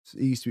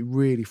It used to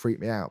really freak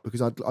me out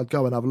because I'd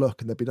go and have a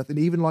look and there'd be nothing,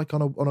 even like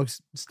on a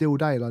still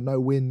day, like no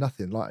wind,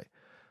 nothing. Like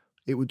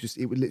it would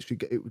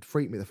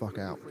freak me the fuck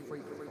out.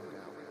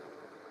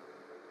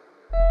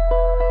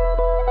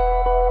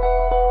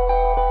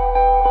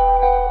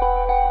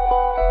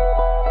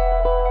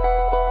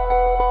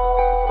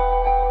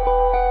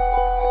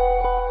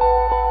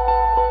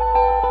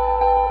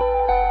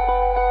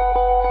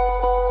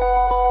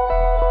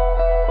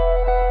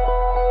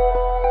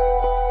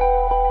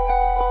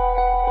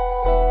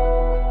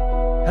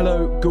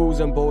 Hello,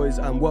 ghouls and boys,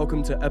 and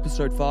welcome to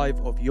episode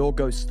 5 of Your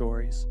Ghost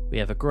Stories. We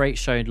have a great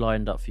show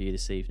lined up for you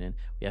this evening.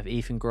 We have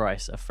Ethan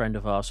Grice, a friend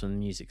of ours from the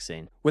music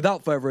scene.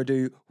 Without further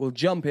ado, we'll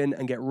jump in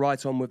and get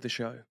right on with the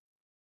show.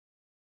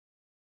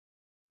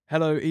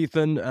 Hello,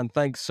 Ethan, and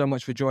thanks so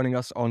much for joining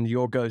us on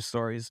Your Ghost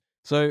Stories.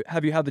 So,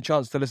 have you had the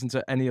chance to listen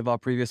to any of our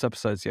previous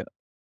episodes yet?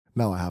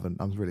 No, I haven't.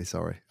 I'm really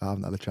sorry. I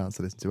haven't had a chance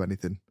to listen to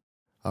anything.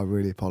 I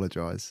really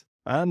apologise.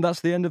 And that's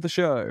the end of the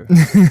show.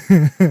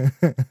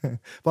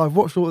 But I've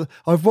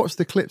watched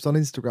the clips on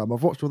Instagram.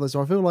 I've watched all those,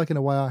 so I feel like in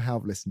a way I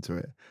have listened to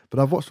it. But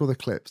I've watched all the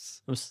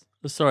clips. I'm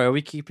sorry, are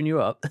we keeping you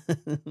up?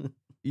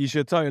 You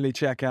should totally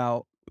check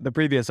out the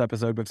previous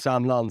episode with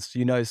Sam Lance.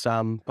 You know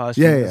Sam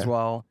personally as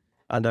well.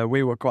 And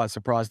we were quite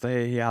surprised to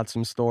hear he had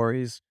some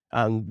stories.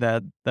 And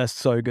they're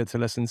so good to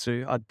listen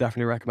to. I'd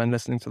definitely recommend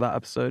listening to that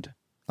episode.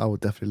 I will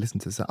definitely listen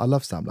to Sam. I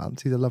love Sam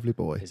Lance. He's a lovely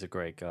boy. He's a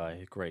great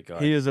guy,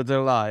 He is a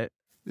delight.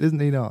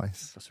 Isn't he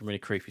nice? Got some really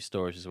creepy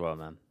stories as well,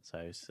 man.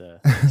 So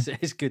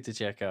it's good to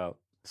check out.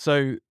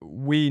 So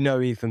we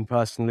know Ethan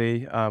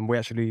personally. We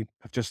actually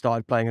have just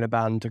started playing in a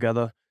band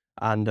together,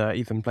 and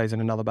Ethan plays in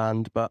another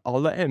band, but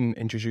I'll let him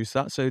introduce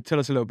that. So tell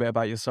us a little bit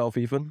about yourself,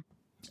 Ethan.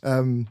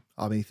 I'm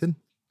Ethan.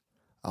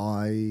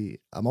 I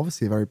am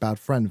obviously a very bad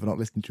friend for not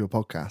listening to your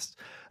podcast.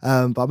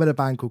 But I'm in a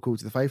band called Call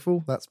to the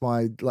Faithful. That's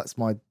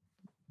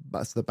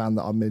the band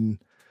that I'm in.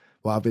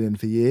 Well, I've been in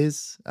for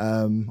years.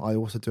 I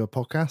also do a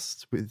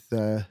podcast with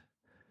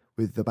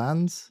the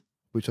bands,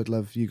 which I'd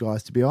love you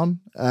guys to be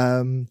on.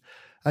 And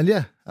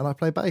I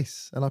play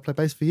bass,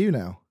 for you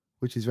now,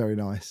 which is very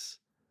nice.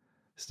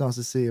 It's nice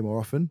to see you more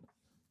often.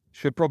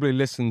 Should probably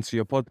listen to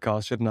your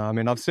podcast, shouldn't I? I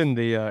mean, I've seen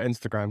the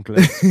Instagram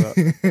clips.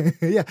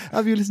 But... Yeah,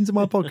 have you listened to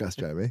my podcast,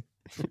 Jeremy?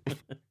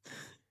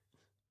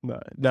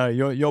 No,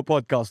 your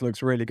podcast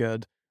looks really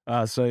good.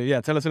 So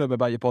yeah, tell us a little bit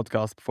about your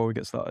podcast before we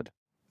get started.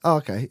 Oh,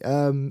 okay.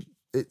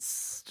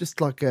 It's just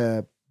like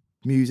a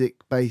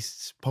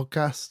music-based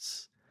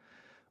podcasts,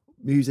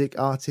 music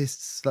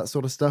artists, that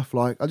sort of stuff.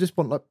 Like I just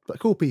want like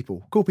cool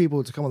people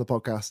to come on the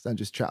podcast and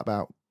just chat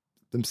about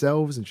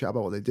themselves and chat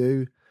about what they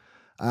do.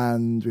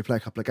 And we play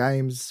a couple of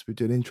games. We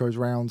do an intros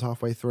round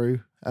halfway through.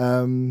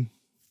 It's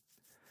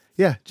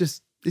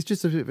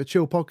just a bit of a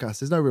chill podcast.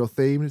 There's no real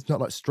theme. It's not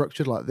like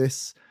structured like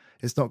this.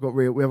 It's not got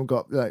real. We haven't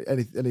got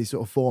any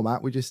sort of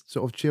format. We just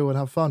sort of chill and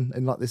have fun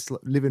in like this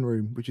living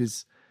room, which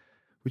is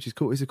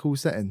cool. It's a cool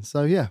setting.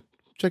 So yeah,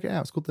 check it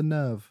out. It's called The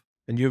Nerve.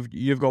 And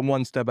you've got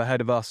one step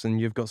ahead of us, and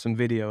you've got some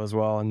video as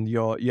well. And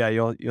your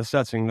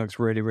setting looks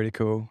really, really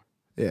cool.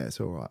 Yeah, it's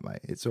all right, mate.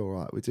 It's all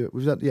right.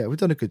 We've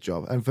done a good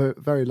job, and for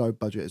very low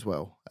budget as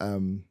well.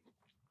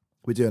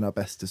 We're doing our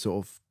best to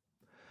sort of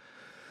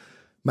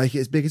make it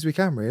as big as we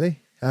can,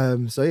 really.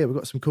 So yeah, we've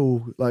got some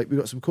cool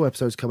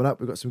episodes coming up.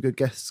 We've got some good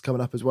guests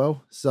coming up as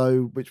well.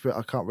 So which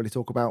I can't really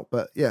talk about,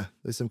 but yeah,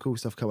 there's some cool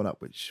stuff coming up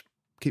which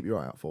keep your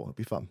eye out for. It'll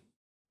be fun.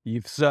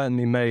 You've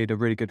certainly made a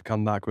really good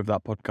comeback with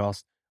that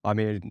podcast. I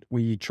mean,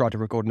 we tried to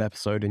record an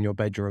episode in your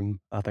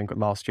bedroom, I think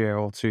last year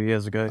or 2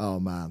 years ago. Oh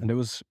man. And it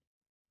was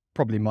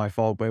probably my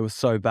fault, but it was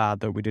so bad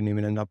that we didn't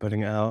even end up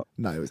putting it out.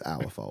 No, it was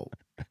our fault.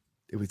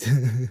 It was.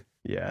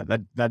 Yeah,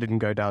 that didn't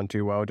go down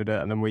too well, did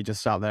it? And then we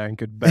just sat there and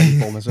could barely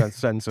form a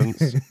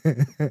sentence.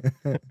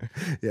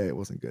 Yeah, it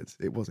wasn't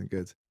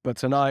good. But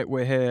tonight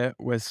we're here,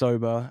 we're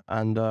sober,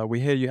 and we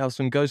hear you have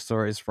some ghost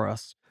stories for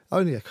us.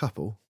 Only a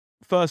couple.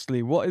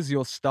 Firstly, what is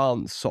your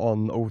stance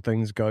on all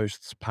things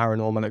ghosts,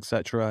 paranormal,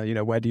 etc.? You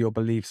know, where do your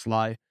beliefs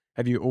lie?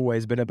 Have you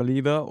always been a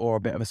believer or a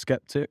bit of a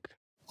skeptic?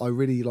 I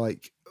really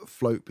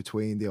float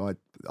between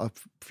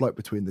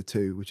the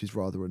two, which is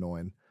rather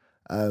annoying,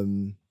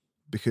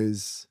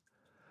 because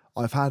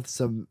I've had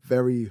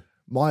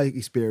my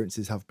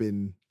experiences have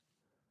been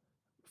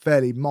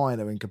fairly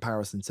minor in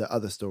comparison to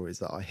other stories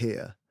that I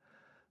hear.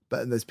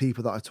 But there's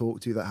people that I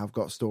talk to that have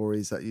got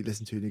stories that you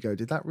listen to and you go,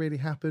 did that really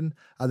happen?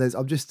 And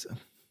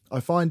I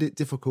find it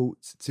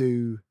difficult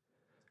to...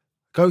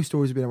 Ghost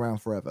stories have been around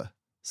forever.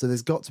 So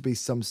there's got to be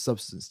some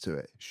substance to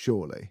it,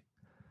 surely.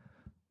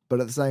 But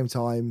at the same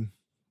time,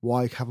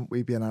 why haven't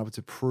we been able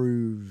to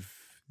prove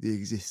the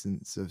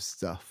existence of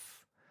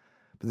stuff?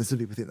 But there's some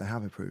people think they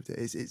haven't proved it.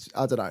 It's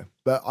I don't know.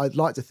 But I'd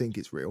like to think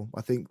it's real. I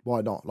think,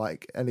 why not?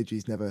 Like,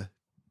 energy's never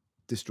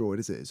destroyed,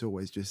 is it? It's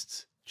always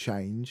just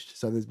changed.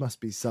 So there must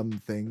be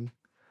something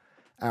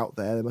out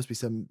there. There must be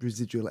some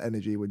residual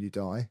energy when you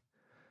die.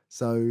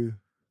 So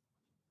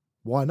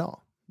why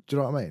not? Do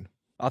you know what I mean?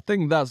 I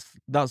think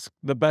that's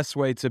the best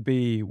way to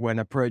be when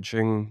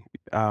approaching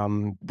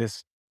the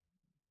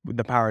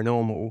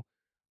paranormal.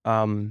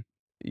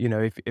 You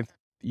know, if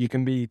you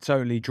can be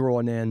totally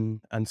drawn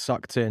in and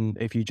sucked in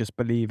if you just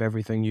believe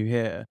everything you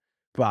hear.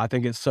 But I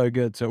think it's so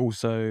good to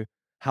also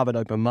have an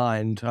open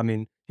mind. I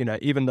mean,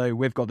 even though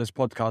we've got this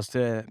podcast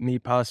here, me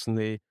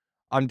personally,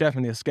 I'm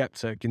definitely a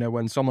skeptic.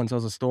 When someone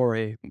tells a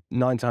story,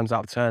 9 times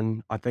out of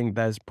 10, I think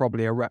there's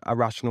probably a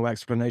rational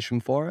explanation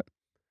for it.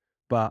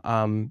 But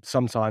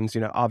sometimes,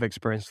 I've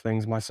experienced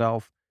things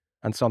myself,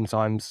 and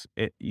sometimes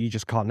you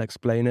just can't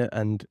explain it,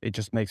 and it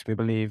just makes me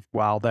believe,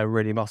 wow, there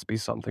really must be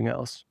something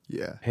else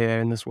here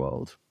in this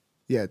world.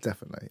 Yeah,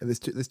 definitely. And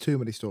there's too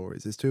many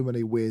stories. There's too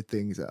many weird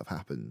things that have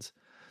happened.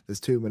 There's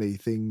too many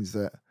things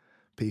that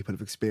people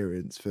have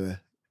experienced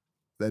for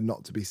there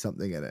not to be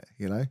something in it,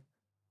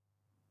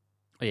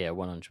 Oh, yeah,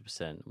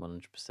 100%,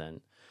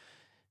 100%.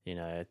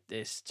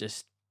 It's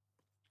just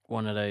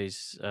one of those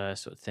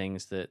sort of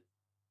things that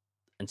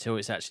until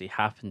it's actually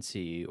happened to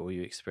you or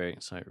you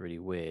experience something really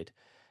weird,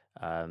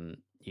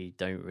 you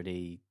don't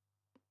really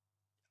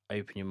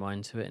open your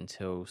mind to it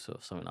until sort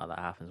of something like that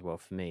happens. Well,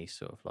 for me,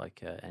 sort of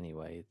like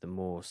anyway, the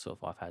more sort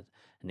of I've had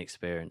an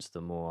experience,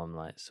 the more I'm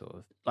like sort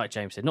of like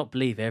James said, not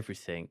believe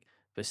everything,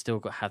 but still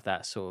got to have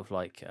that sort of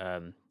like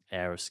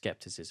air of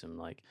skepticism.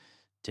 Like,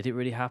 did it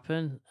really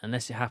happen?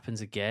 Unless it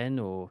happens again,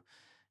 or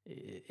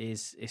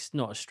it's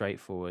not a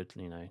straightforward,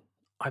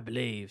 I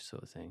believe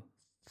sort of thing.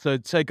 So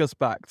take us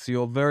back to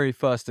your very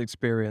first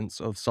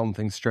experience of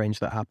something strange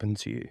that happened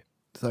to you.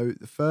 So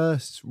the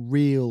first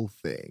real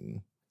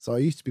thing. So I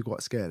used to be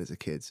quite scared as a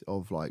kid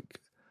of like,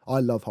 I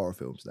love horror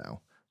films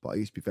now, but I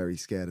used to be very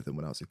scared of them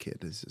when I was a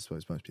kid, as I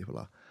suppose most people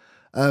are.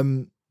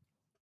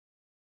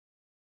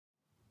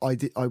 I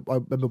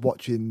remember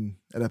watching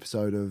an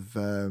episode of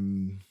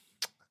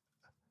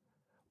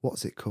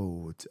what's it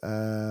called?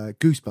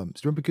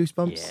 Goosebumps. Do you remember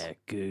Goosebumps? Yeah,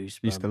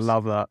 Goosebumps. Used to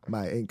love that.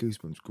 Mate, ain't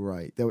Goosebumps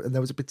great? There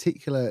was a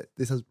particular.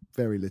 This has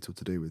very little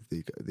to do with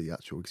the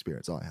actual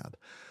experience I had,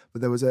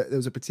 but there was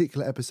a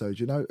particular episode.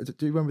 Do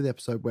you remember the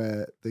episode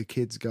where the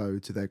kids go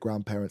to their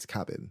grandparents'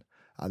 cabin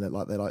and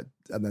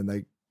and then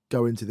they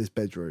go into this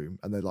bedroom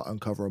and they like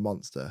uncover a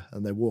monster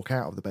and they walk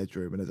out of the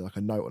bedroom and there's like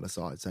a note on the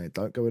side saying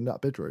 "Don't go in that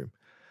bedroom,"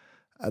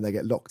 and they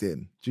get locked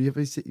in. Have you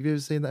ever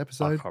seen that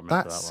episode?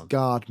 That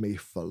scarred me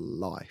for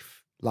life.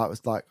 That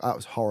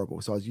was horrible.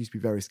 So I used to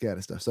be very scared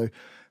of stuff. So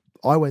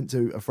I went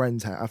to a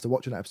friend's house after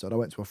watching that episode. I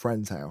went to a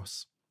friend's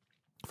house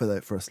for a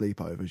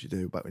sleepover, as you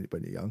do back when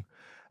you're young,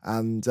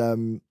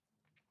 and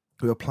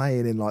we were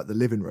playing in like the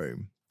living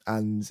room.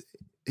 And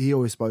he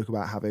always spoke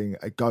about having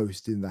a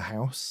ghost in the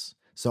house.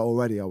 So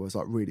already I was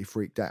like really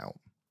freaked out.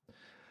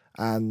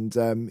 And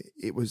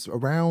it was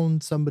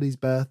around somebody's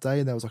birthday,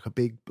 and there was like a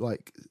big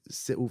like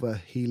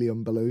silver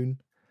helium balloon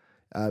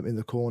in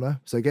the corner.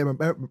 So again,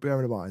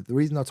 bearing in mind, the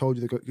reason I told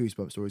you the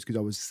Goosebumps story is because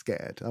I was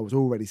scared. I was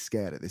already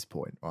scared at this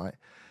point, right?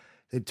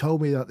 They told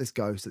me about this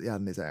ghost that he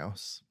had in his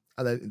house,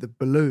 and then the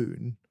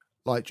balloon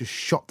like just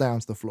shot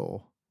down to the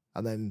floor,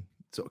 and then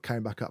sort of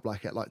came back up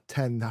like at like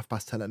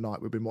 10:30 at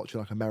night. We'd been watching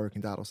like American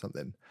Dad or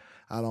something,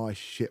 and I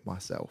shit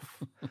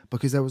myself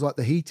because there was like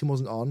the heating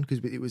wasn't on because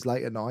it was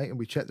late at night, and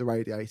we checked the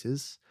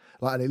radiators.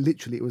 Like, and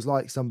it was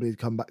like somebody had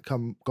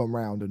gone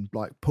round and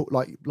like put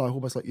like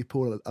almost like you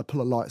pull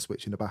a light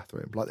switch in the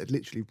bathroom. Like they'd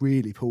literally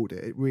really pulled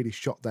it. It really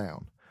shot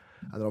down,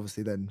 and then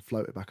obviously then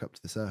floated back up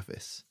to the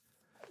surface.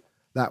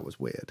 That was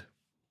weird.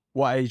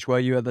 What age were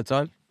you at the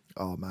time?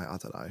 Oh mate, I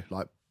don't know,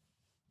 like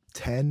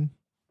 10,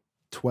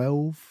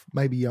 12,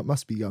 maybe.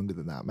 Must be younger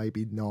than that.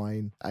 Maybe 8,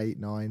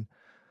 9.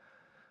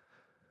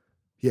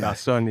 Yeah, that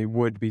certainly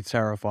would be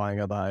terrifying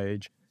at that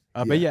age.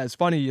 But yeah, it's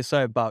funny you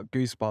say about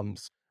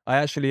Goosebumps. I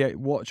actually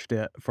watched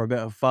it for a bit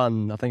of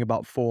fun, I think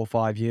about 4 or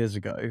 5 years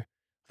ago. I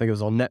think it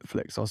was on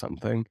Netflix or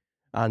something.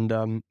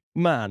 And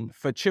man,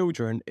 for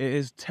children, it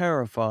is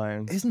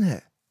terrifying. Isn't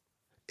it?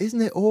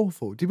 Isn't it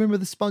awful? Do you remember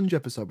the sponge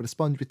episode with a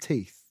sponge with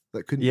teeth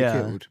that couldn't be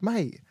killed?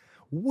 Mate,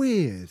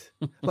 weird.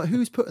 Like,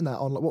 who's putting that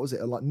on? Like, what was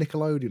it? Like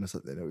Nickelodeon or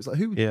something? It was like,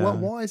 who? Yeah.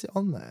 Why is it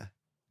on there?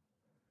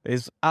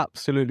 It's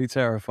absolutely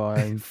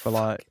terrifying for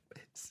like...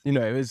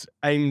 it was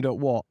aimed at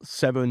what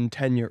 7 to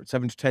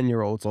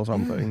 10-year-olds or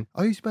something.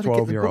 Yeah. I used to be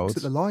able to get the books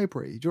at the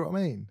library. Do you know what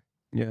I mean?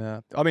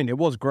 Yeah, I mean it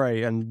was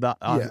great, and that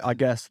I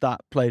guess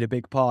that played a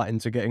big part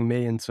into getting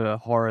me into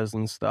horrors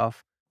and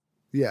stuff.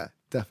 Yeah,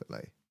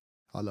 definitely.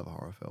 I love a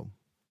horror film.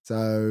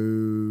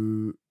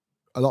 So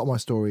a lot of my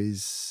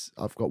stories,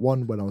 I've got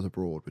one when I was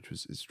abroad, which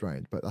is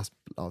strange, but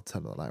I'll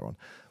tell that later on.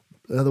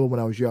 Another one when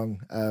I was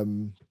young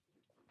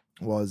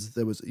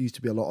used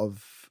to be a lot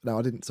of. Now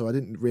I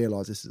didn't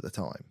realise this at the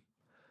time,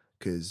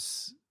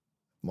 because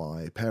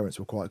my parents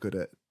were quite good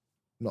at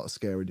not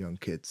scaring young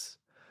kids.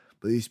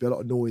 But there used to be a lot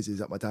of noises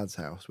at my dad's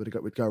house. We'd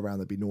go around,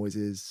 there'd be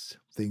noises,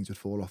 things would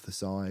fall off the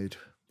side,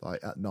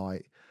 like at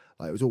night.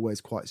 Like, it was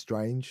always quite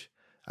strange,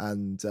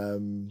 and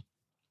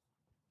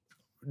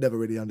never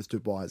really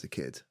understood why as a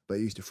kid. But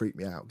it used to freak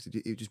me out because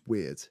it was just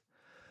weird.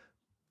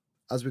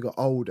 As we got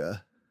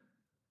older,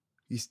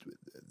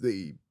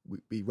 we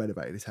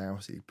renovated his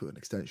house. He put an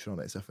extension on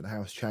it and stuff, and the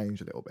house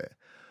changed a little bit.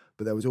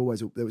 But there's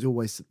always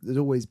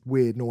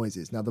weird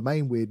noises. Now the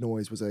main weird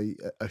noise was a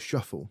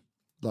shuffle.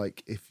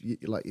 Like if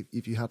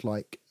you had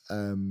like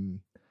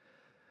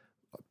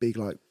big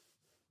like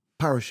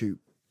parachute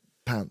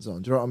pants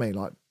on. Do you know what I mean?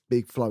 Like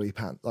big flowy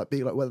pants, like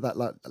big like whether that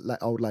like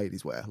old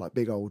ladies wear, like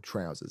big old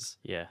trousers.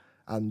 Yeah.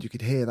 And you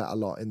could hear that a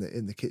lot in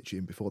the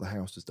kitchen before the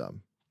house was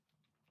done.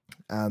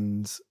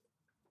 And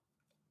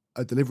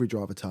a delivery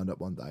driver turned up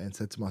one day and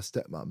said to my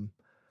stepmom,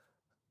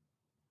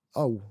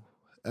 "Oh,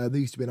 there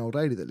used to be an old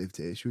lady that lived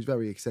here. She was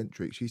very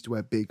eccentric. She used to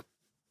wear big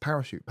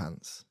parachute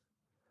pants."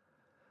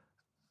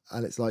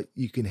 And it's like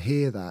you can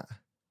hear that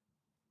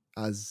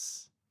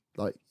as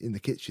like in the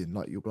kitchen,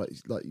 like you're like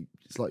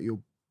it's like you're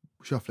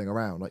shuffling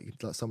around, like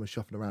someone's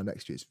shuffling around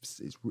next to you.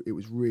 It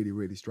was really,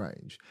 really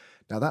strange.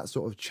 Now that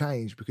sort of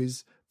changed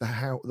because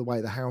the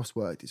way the house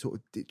worked,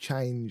 it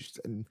changed,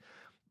 and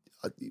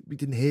we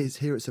didn't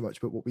hear it so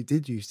much. But what we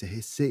did used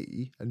to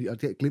see, and I'd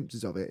get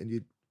glimpses of it,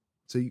 and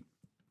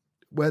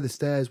where the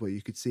stairs were,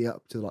 you could see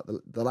up to like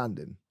the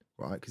landing,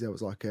 right? Because there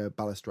was like a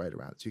balustrade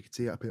around, so you could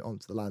see up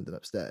onto the landing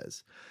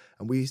upstairs.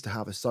 And we used to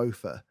have a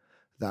sofa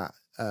that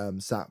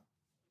sat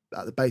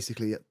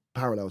basically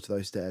parallel to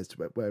those stairs,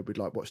 to where we'd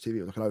like watch TV.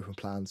 It was like an open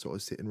plan sort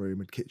of sitting room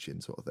and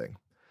kitchen sort of thing.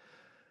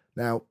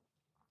 Now,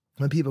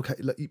 when people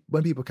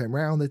came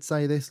round, they'd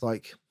say this,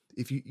 like,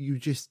 if you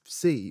just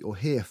see or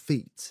hear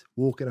feet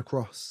walking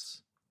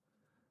across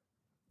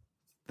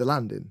the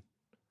landing,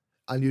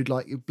 and you'd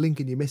like, you blink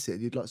and you miss it,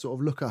 you'd like sort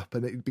of look up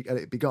and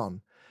it'd be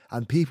gone.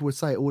 And people would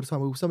say it all the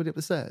time, "Well, somebody up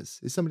the stairs.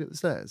 Is somebody up the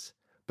stairs?"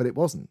 But it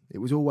wasn't. It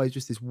was always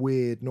just this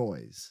weird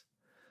noise.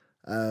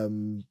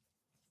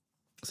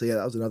 So yeah,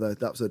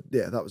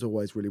 that was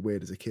always really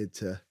weird as a kid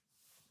to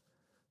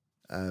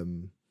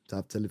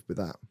have to live with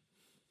that.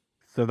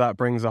 So that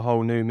brings a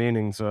whole new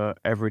meaning to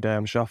every day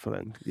I'm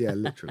shuffling. Yeah,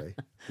 literally.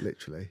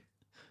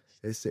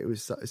 It's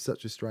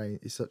such a strange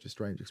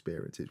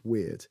experience. It's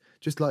weird.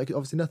 Just like,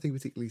 obviously nothing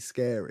particularly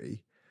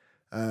scary.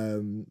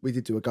 We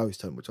did do a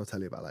ghost hunt, which I'll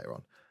tell you about later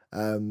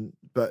on.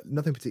 But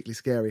nothing particularly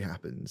scary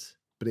happens,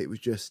 but it was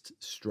just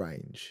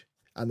strange.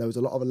 And there was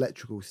a lot of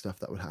electrical stuff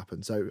that would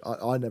happen. So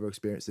I never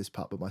experienced this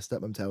part, but my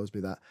stepmom tells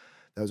me that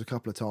there was a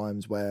couple of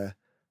times where,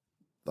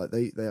 like,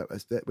 we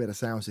had a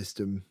sound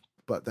system,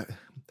 but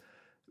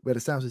we had a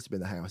sound system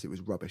in the house. It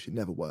was rubbish. It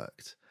never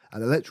worked.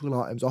 And electrical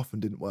items often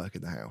didn't work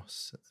in the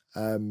house.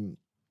 And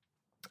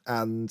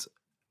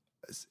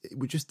it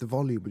would just, the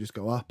volume would just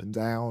go up and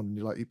down.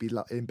 And you'd be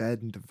like in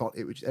bed, and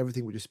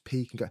everything would just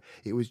peak and go.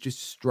 It was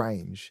just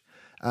strange.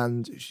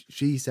 And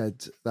she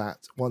said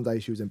that one day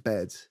she was in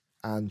bed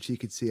and she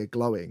could see a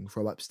glowing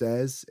from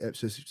upstairs.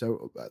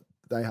 So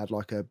they had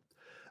like an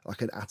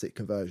attic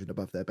conversion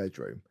above their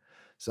bedroom.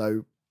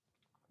 So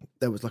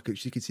there was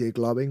she could see a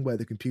glowing where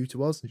the computer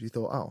was, and she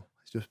thought, "Oh,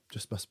 it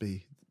just must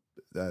be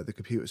the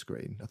computer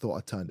screen." I thought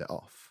I'd turned it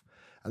off,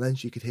 and then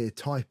she could hear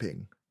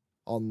typing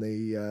on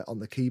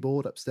the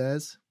keyboard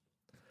upstairs.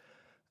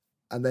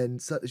 And then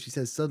she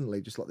says suddenly,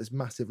 just like this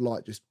massive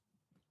light just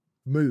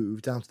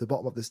moved down to the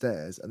bottom of the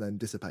stairs and then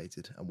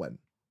dissipated and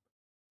went.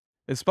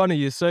 It's funny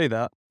you say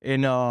that.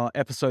 In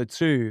episode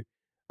 2,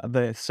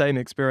 the same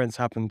experience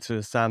happened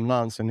to Sam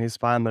Lance and his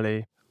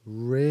family.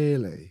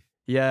 Really?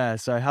 Yeah,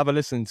 so have a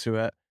listen to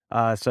it.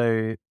 As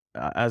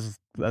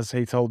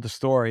he told the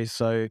story,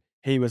 so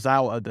he was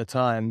out at the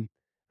time,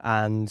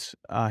 and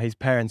his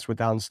parents were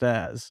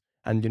downstairs,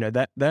 and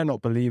they're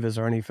not believers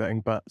or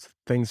anything, but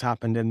things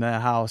happened in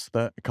their house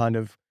that kind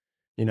of,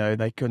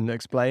 they couldn't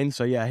explain.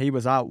 So yeah, he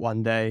was out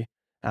one day,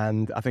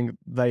 and I think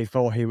they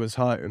thought he was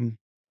home,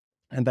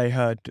 and they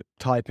heard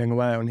typing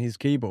away on his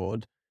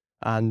keyboard,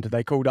 and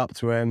they called up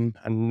to him,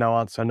 and no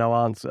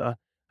answer.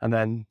 And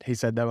then he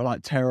said they were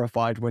like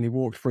terrified when he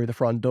walked through the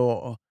front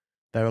door.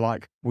 They were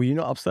like, "Were you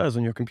not upstairs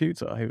on your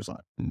computer?" He was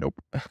like,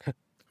 "Nope."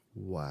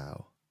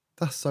 Wow.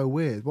 That's so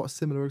weird. What a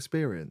similar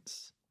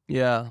experience.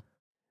 Yeah.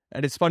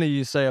 And it's funny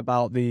you say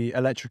about the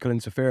electrical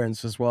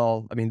interference as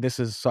well. I mean, this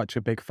is such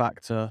a big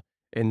factor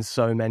in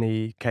so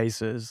many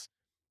cases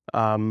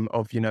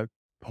of,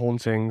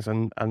 hauntings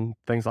and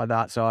things like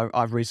that. So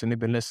I've recently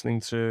been listening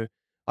to,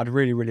 I'd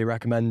really, really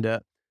recommend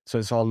it. So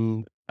it's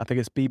on, I think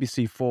it's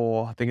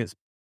BBC4. I think it's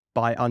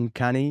by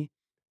Uncanny.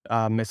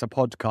 It's a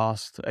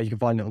podcast. You can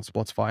find it on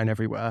Spotify and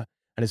everywhere.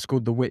 And it's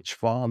called The Witch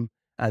Farm.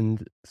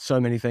 And so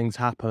many things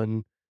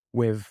happen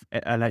with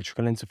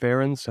electrical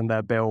interference, and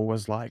their bill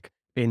was like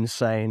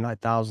insane, like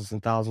thousands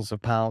and thousands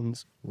of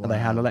pounds. Wow. And they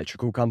had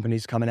electrical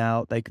companies coming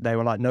out. They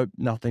were like, "Nope,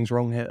 nothing's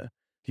wrong here.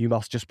 You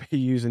must just be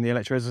using the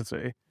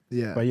electricity."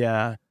 Yeah. But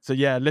yeah. So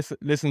yeah,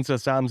 listen to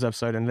Sam's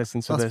episode and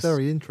listen to this. That's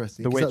very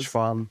interesting. The Witch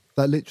Farm.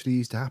 That literally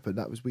used to happen.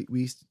 That was we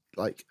used to,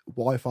 like,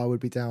 Wi-Fi would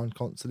be down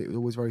constantly. It was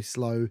always very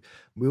slow.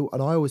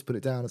 And I always put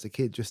it down as a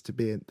kid just to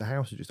be in the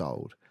house was just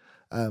old.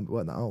 We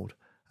weren't that old.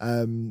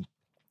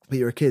 But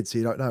you're a kid, so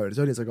you don't know. And it's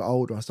only as I got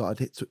older I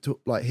started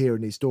like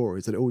hearing these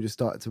stories that it all just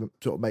started to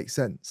sort of make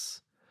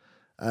sense.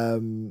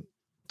 So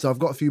I've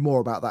got a few more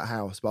about that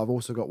house, but I've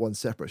also got one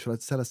separate. Should I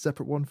tell a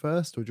separate one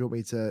first, or do you want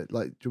me to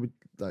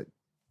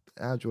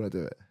how do you want to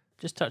do it?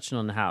 Just touching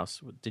on the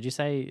house. Did you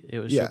say it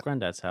was your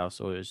granddad's house,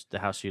 or it was the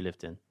house you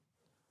lived in?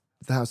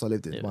 The house I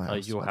lived in, my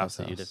house. Your house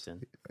that you lived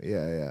in.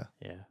 Yeah.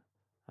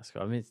 That's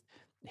cool. I mean,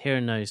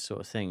 hearing those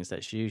sort of things,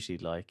 that's usually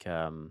like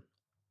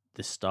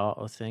the start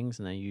of things,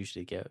 and they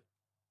usually get,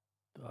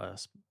 I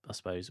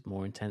suppose,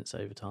 more intense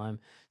over time,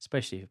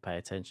 especially if you pay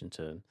attention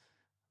to them.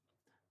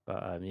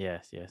 But yeah.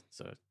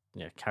 So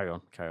yeah, carry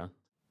on.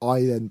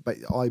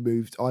 I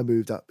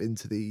moved up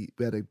into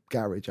we had a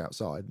garage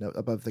outside. No,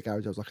 above the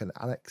garage, there was like an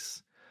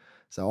annex.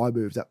 So I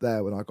moved up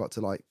there when I got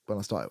to when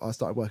I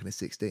started working at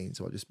 16.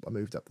 So I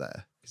moved up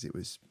there because it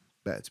was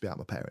better to be out of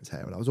my parents'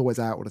 hair. And I was always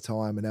out all the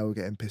time, and they were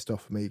getting pissed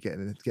off at me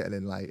getting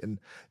in late.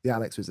 And the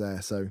annex was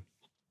there, so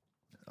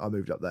I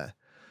moved up there.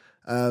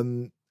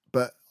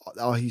 But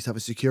I used to have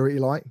a security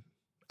light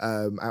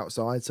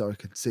outside, so I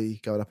could see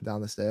going up and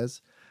down the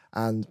stairs.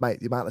 And mate,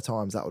 the amount of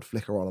times that would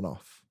flicker on and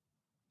off.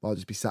 I'll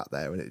just be sat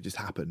there and it just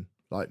happened.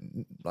 Like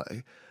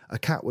a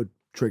cat would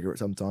trigger it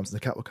sometimes, and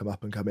the cat would come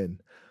up and come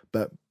in,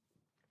 but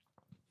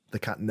the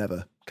cat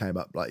never came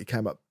up. Like, he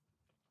came up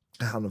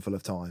a handful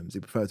of times. He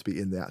preferred to be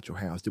in the actual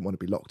house. Didn't want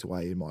to be locked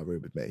away in my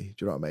room with me.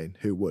 Do you know what I mean?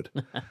 Who would?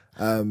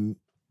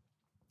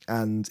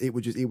 And it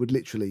would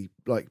literally,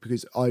 like,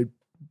 because I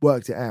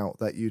worked it out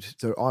that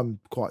so I'm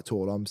quite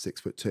tall. I'm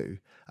 6'2",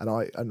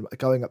 and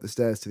going up the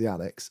stairs to the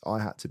annex, I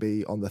had to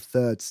be on the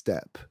third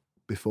step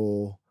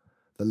before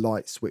the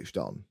light switched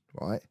on,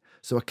 right?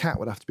 So a cat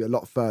would have to be a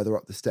lot further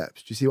up the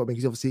steps. Do you see what I mean?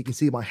 Because obviously you can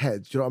see my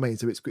head. Do you know what I mean?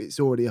 So it's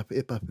already up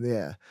in the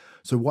air.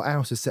 So what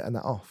else is setting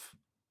that off?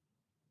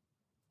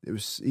 It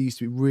used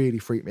to really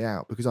freak me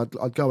out, because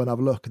I'd go and have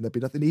a look and there'd be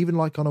nothing. Even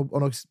like on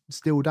a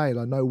still day,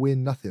 like no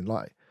wind, nothing.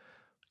 Like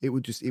it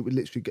would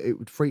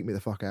freak me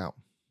the fuck out.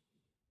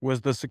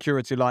 Was the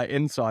security light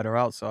inside or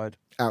outside?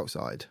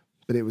 Outside.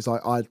 But it was like,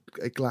 I had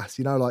a glass,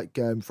 like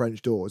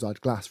French doors. I had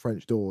glass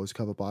French doors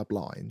covered by a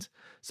blind.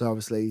 So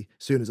obviously,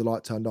 as soon as the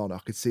light turned on, I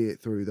could see it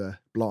through the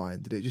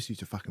blind, and it just used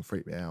to fucking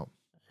freak me out.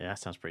 Yeah, that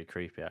sounds pretty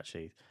creepy,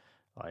 actually.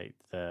 Like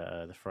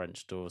the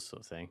French doors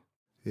sort of thing.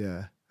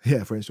 Yeah,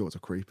 French doors are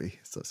creepy.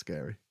 It's so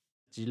scary.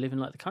 Did you live in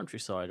like the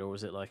countryside, or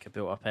was it like a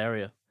built-up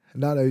area?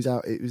 No, it was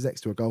out. It was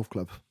next to a golf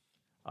club.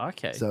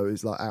 Okay. So it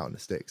was like out in the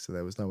sticks, so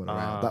there was no one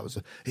around. That was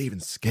even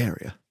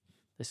scarier.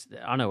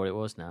 I know what it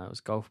was now. It was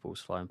golf balls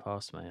flying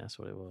past me. That's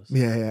what it was.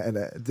 Yeah, and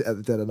at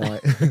the dead of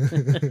night.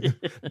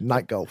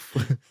 Night golf.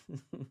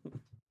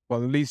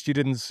 Well, at least you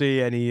didn't see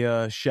any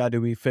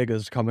shadowy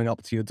figures coming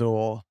up to your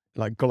door,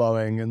 like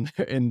glowing and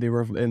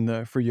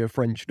through your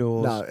French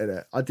doors.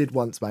 No, I did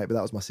once, mate, but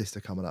that was my sister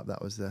coming up.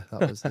 That was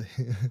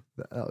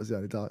the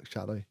only dark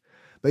shadow.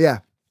 But yeah,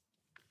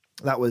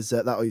 that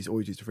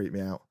always used to freak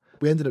me out.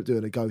 We ended up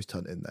doing a ghost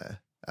hunt in there.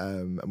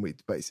 And we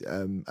basically,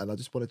 and I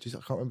just wanted to, I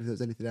can't remember if there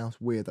was anything else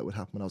weird that would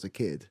happen when I was a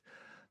kid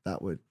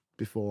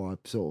before I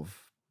sort of,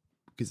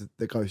 because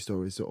the ghost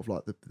story is sort of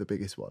like the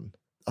biggest one.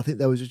 I think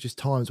there was just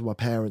times when my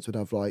parents would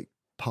have like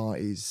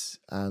parties,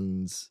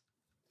 and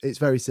it's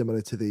very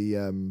similar to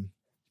the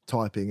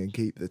typing and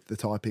keep the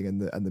typing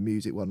and the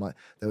music one. Like,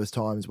 there was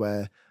times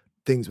where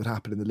things would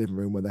happen in the living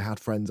room when they had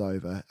friends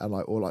over, and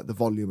or the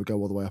volume would go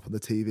all the way up on the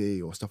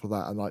TV or stuff like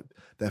that, and like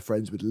their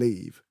friends would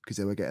leave because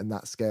they were getting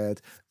that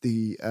scared.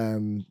 The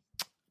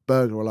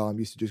burglar alarm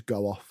used to just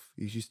go off.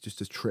 It used just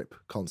to trip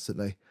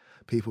constantly.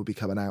 People would be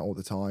coming out all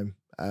the time,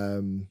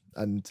 and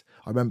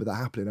I remember that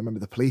happening. I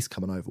remember the police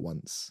coming over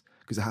once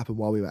because it happened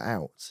while we were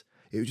out.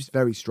 It was just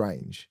very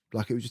strange.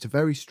 Like, it was just a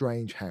very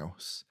strange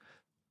house.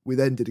 We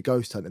then did a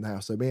ghost hunt in the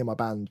house. So me and my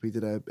band, we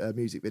did a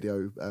music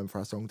video for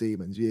our song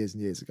Demons years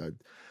and years ago.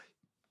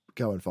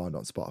 Go and find it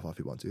on Spotify if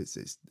you want to.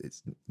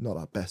 It's not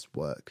our best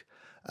work,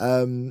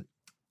 but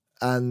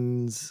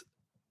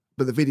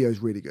the video is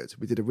really good.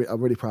 We did I'm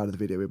really proud of the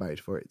video we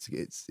made for it.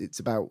 It's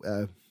about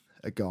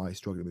a guy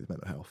struggling with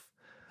mental health,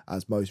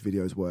 as most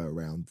videos were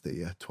around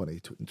the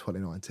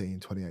 2019,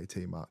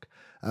 2018 mark.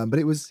 But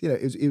it was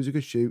it was a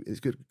good shoot.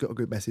 It's got a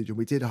good message, and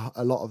we did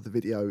a lot of the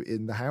video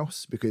in the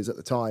house because at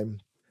the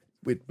time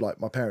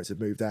my parents had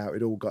moved out.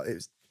 It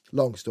was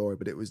long story,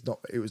 but it was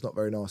not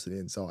very nice on the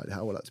inside.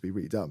 How will that to be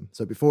redone?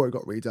 So before it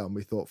got redone,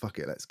 we thought, fuck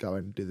it, let's go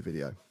and do the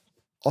video.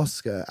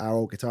 Oscar, our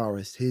old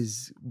guitarist,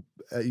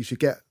 you should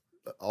get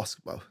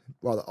Oscar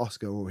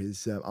or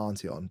his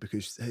auntie on,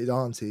 because his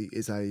auntie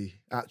is a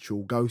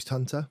actual ghost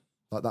hunter.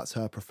 Like, that's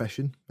her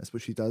profession. That's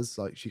what she does.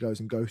 Like, she goes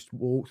and ghost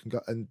walks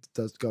and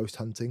does ghost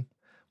hunting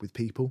with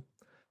people.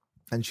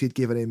 And she'd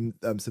given him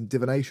some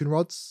divination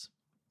rods.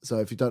 So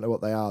if you don't know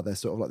what they are, they're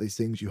sort of like these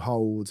things you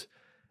hold.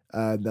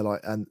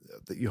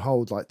 You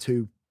hold like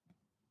two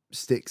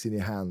sticks in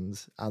your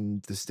hands,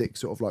 and the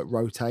sticks sort of like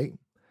rotate,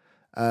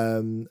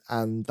 and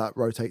that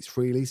rotates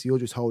freely. So you're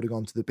just holding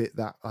on to the bit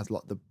that has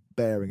like the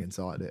bearing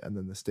inside it, and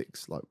then the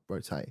sticks like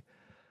rotate.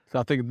 So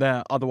I think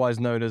they're otherwise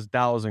known as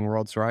dowsing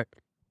rods, right?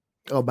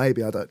 Oh,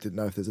 maybe. Didn't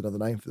know if there's another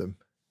name for them.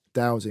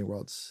 Dowsing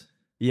rods.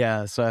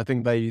 Yeah, so I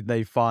think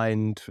they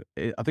find,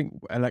 I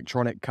think,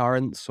 electronic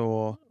currents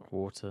or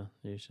water,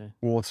 usually.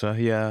 Water,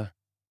 yeah.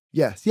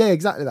 Yes, yeah,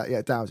 exactly that.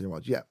 Yeah, dowsing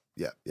rods. Yep.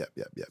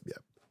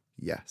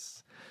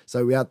 Yes.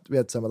 So we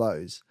had some of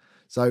those.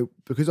 So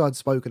because I'd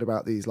spoken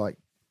about these like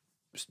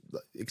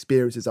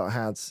experiences that I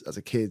had as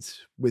a kid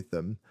with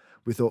them,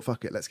 we thought,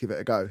 fuck it, let's give it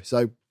a go.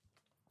 So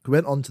we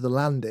went on to the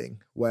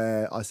landing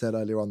where I said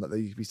earlier on that they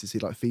used to see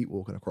like feet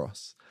walking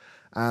across,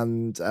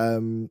 and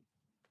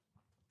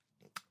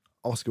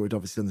Oscar had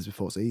obviously done this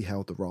before, so he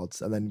held the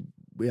rods, and then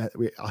we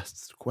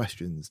asked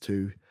questions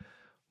to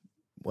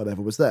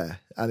whatever was there,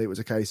 and it was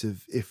a case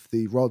of if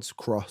the rods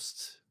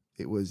crossed,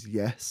 it was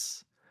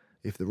yes.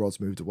 If the rods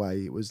moved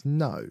away, it was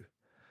no.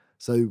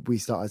 So we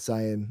started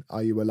saying,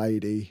 "Are you a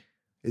lady?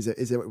 Is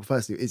there?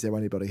 Firstly, is there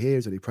anybody here?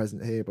 Is there any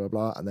present here? Blah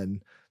blah." And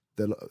then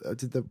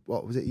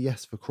what was it?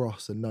 Yes for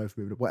cross and no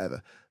for moving,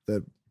 whatever.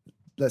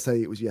 Let's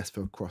say it was yes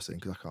for crossing,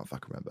 because I can't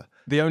fucking remember.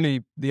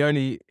 The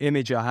only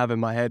image I have in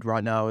my head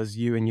right now is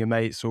you and your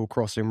mates all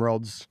crossing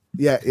rods.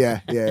 Yeah.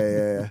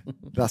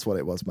 That's what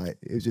it was, mate.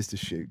 It was just a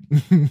shoot.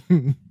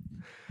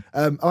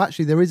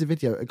 Actually, there is a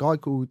video. A guy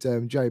called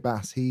Joe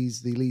Bass.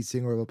 He's the lead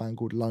singer of a band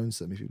called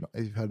Lonesome. If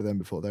you've heard of them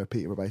before, they're a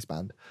Peterborough-based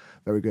band.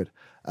 Very good.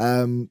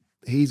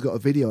 He's got a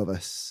video of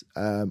us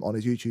on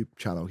his YouTube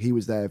channel. He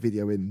was there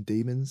videoing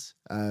Demons,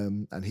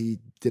 and he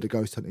did a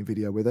ghost hunting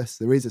video with us.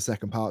 There is a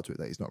second part to it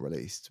that he's not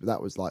released, but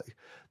that was like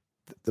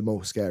the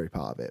more scary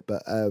part of it.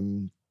 But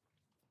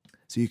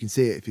so you can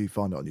see it if you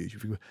find it on YouTube.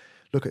 If you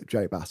look at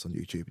Jay Bass on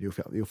YouTube,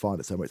 you'll find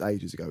it somewhere. It's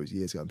ages ago, it was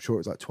years ago. I'm sure it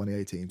was like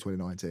 2018,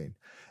 2019.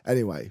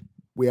 Anyway,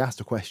 we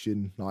asked a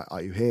question like,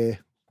 "Are you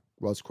here?"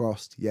 Rods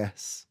crossed,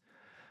 yes.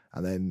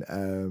 And then,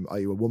 "Are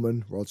you a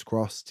woman?" Rods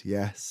crossed,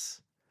 yes.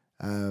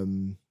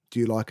 "Do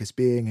you like us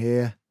being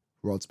here?"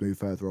 Rods move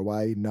further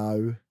away,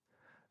 no.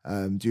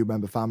 "Do you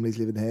remember families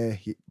living here?"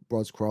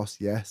 Rods crossed,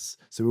 yes.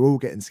 So we're all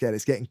getting scared.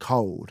 It's getting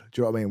cold.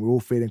 Do you know what I mean? We're all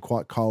feeling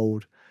quite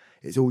cold.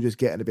 It's all just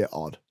getting a bit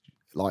odd.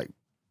 Like,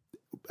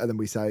 and then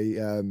we say,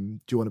 "Do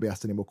you want to be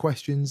asked any more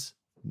questions?"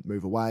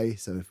 Move away.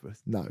 So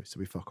no, so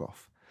we fuck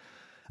off.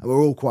 And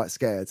we're all quite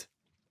scared.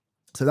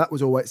 So that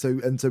was always so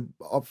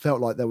I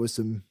felt like there was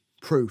some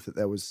proof that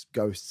there was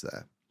ghosts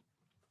there.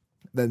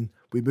 Then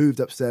we moved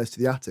upstairs to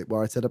the attic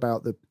where I said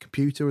about the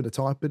computer and the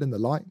typing and the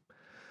light.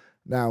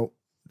 Now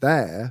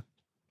there,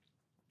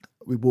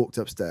 we walked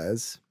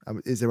upstairs.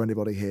 Is there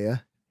anybody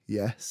here?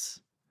 Yes.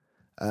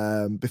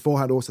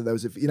 Beforehand, also there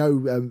was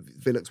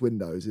Velux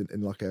windows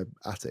in like a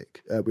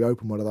attic. We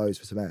opened one of those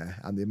for some air,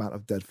 and the amount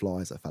of dead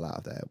flies that fell out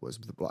of there was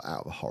like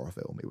out of a horror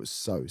film. It was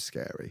so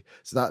scary.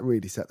 So that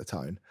really set the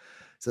tone.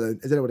 So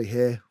then, is anybody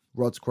here?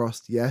 Rods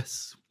crossed,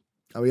 yes.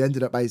 And we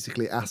ended up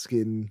basically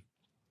asking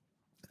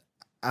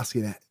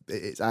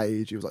its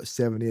age. It was like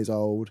 7 years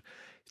old.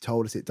 He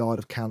told us it died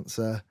of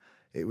cancer.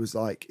 It was,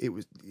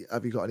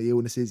 have you got any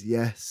illnesses?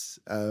 Yes.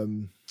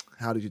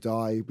 How did you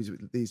die?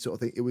 These sort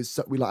of things. It was,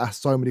 we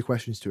asked so many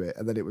questions to it.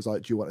 And then it was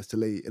like, "Do you want us to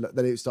leave?" And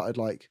then it started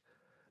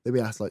then we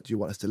asked "Do you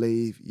want us to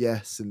leave?"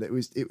 Yes. And it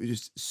was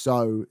just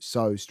so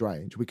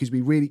strange because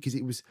we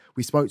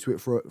spoke to it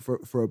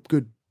for a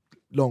good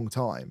long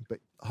time, but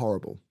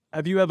horrible.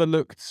 Have you ever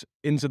looked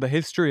into the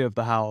history of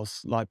the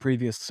house, like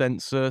previous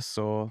census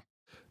or?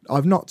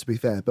 I've not, to be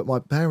fair, but my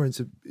parents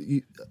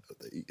it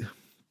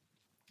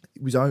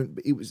wasn't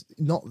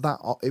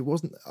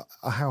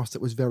a house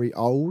that was very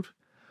old.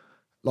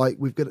 Like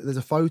there's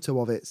a photo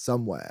of it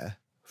somewhere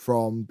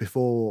from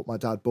before my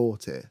dad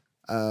bought it.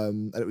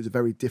 And it was a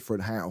very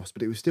different house,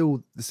 but it was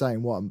still the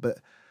same one, but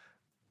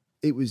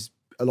it was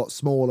a lot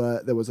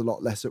smaller. There was a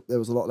lot less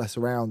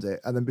around it.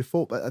 And then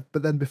before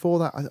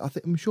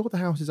that, I'm sure the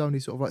house is only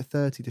sort of like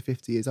 30 to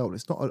 50 years old.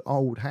 It's not an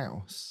old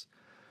house.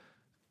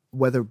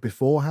 Whether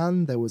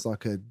beforehand there was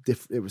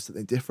it was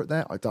something different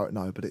there, I don't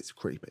know, but it's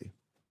creepy.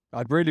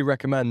 I'd really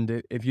recommend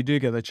it if you do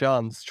get the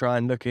chance, try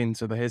and look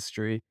into the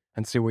history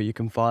and see what you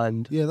can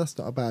find. Yeah, that's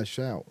not a bad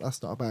shout.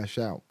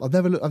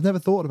 I've never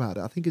thought about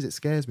it. I think it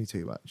scares me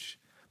too much.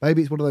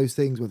 Maybe it's one of those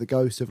things where the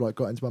ghosts have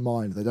got into my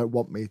mind. They don't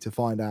want me to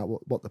find out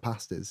what the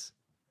past is.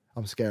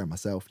 I'm scaring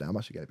myself now. I'm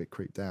actually getting a bit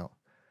creeped out.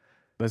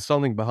 There's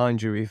something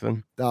behind you,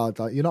 Ethan. I'm not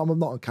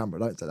on camera.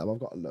 Don't say that. I've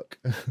got to look.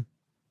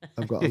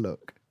 I've got to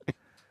look.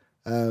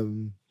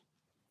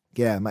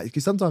 Yeah, mate.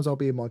 Because sometimes I'll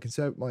be in my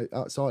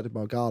outside of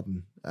my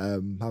garden,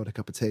 having a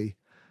cup of tea,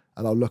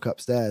 and I'll look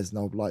upstairs and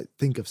I'll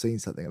think I've seen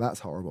something, and that's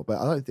horrible. But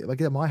I don't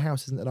think my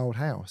house isn't an old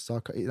house,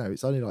 so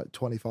it's only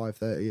 25,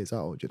 30 years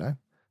old. Yeah,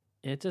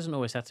 it doesn't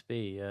always have to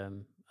be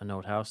an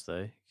old house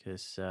though,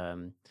 because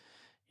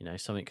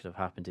something could have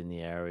happened in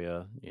the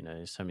area.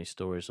 There's so many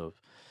stories of,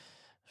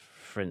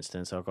 for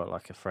instance, I've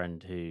got a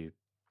friend who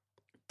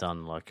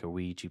done a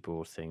Ouija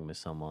board thing with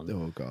someone.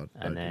 Oh God!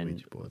 And then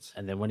Ouija boards.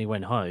 And then when he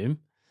went home,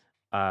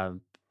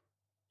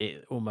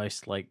 it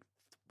almost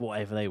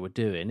whatever they were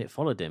doing, it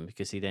followed him,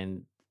 because he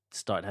then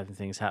started having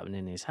things happen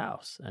in his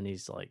house. And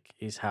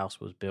his house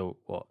was built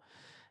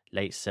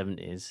late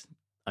 70s,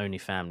 only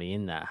family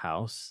in that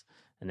house,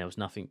 and there was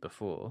nothing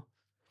before.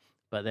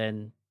 But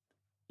then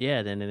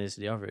there's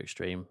the other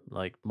extreme.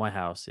 My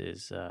house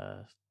is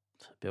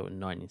built in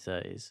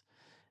 1930s,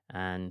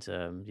 and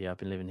I've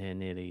been living here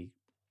nearly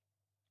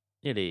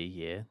a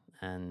year,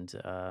 and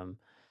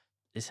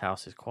this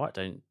house is quiet.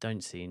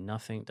 Don't see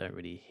nothing, don't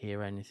really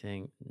hear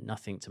anything,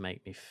 nothing to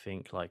make me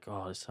think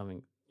there's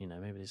something,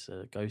 maybe there's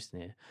a ghost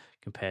in here,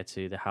 compared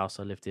to the house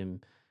I lived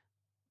in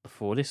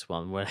before this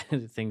one, where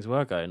things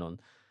were going on.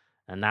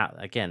 And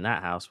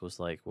that house was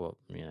the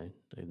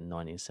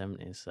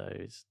 1970s. So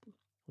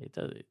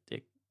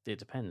it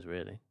depends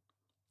really.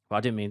 But I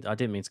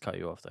didn't mean to cut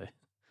you off though.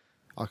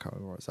 I can't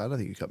remember what I said. I don't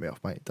think you cut me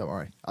off, mate. Don't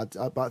worry.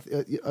 But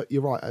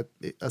you're right.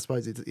 I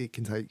suppose it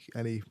can take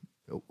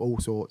all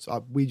sorts.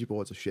 Ouija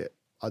boards are shit.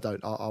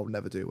 I'll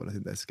never do one. I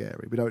think they're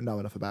scary. We don't know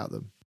enough about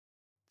them.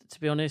 To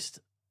be honest,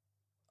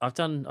 I've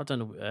done a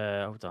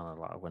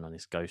lot. I went on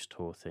this ghost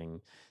tour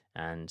thing,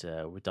 and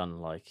I've done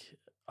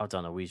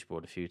a Ouija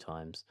board a few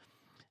times,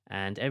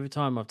 and every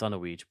time I've done a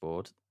Ouija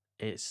board,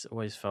 it's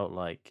always felt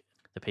like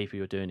the people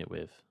you're doing it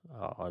with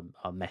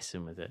are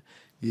messing with it.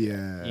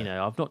 Yeah. You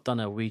know, I've not done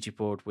a Ouija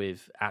board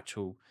with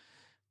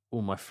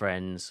all my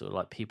friends or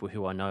like people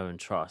who I know and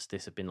trust.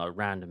 This have been like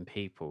random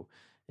people.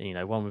 And, you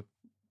know, one with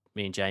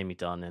me and Jamie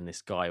done, and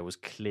this guy was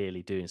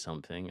clearly doing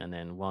something. And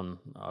then one,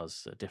 I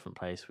was at a different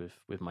place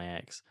with my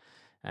ex,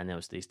 and there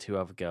was these two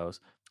other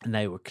girls, and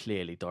they were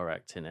clearly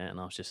directing it.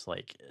 And I was just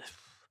like,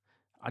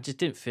 I just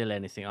didn't feel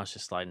anything. I was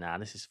just like, nah,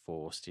 this is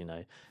forced, you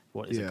know.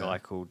 What is a guy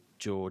called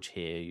George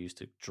here who used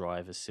to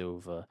drive a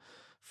silver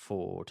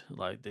Ford?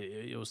 Like,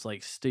 it was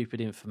like stupid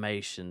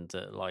information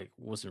that like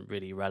wasn't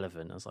really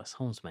relevant. I was like,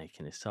 someone's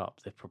making this up.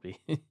 They're probably,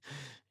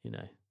 you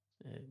know,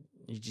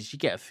 you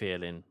get a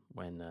feeling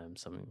when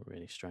something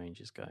really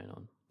strange is going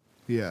on.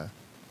 Yeah.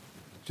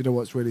 Do you know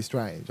what's really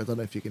strange? I don't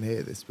know if you can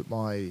hear this, but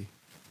I'm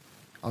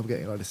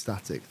getting a lot of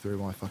static through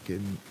my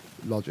fucking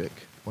Logic.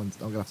 I'm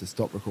going to have to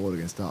stop recording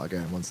and start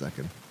again. 1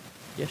 second.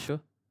 Yeah, sure.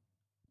 Do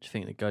you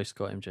think the ghost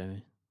got him,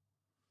 Jamie?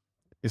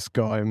 It's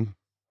got him.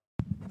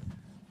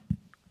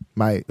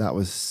 Mate, that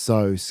was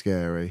so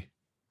scary.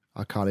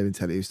 I can't even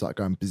tell you. You started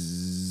going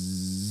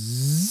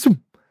bzzz.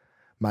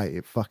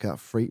 Mate, that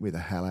freaked me the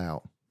hell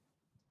out.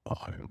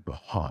 I'm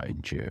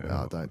behind you.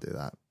 Oh, don't do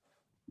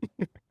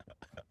that.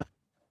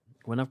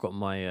 When I've got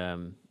my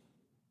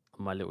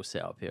my little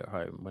setup here at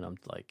home, when I'm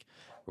like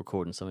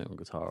recording something on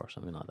guitar or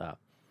something like that,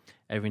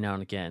 every now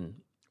and again,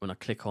 when I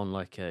click on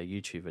like a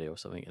YouTube video or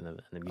something and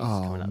the music's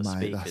coming out of the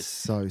speakers, that's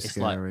so it's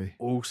scary. like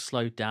all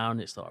slowed down.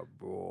 It's like,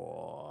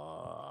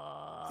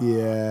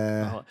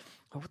 yeah. like,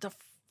 what the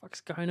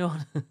fuck's going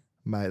on?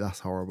 Mate, that's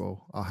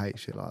horrible. I hate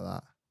shit like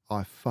that.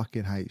 I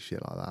fucking hate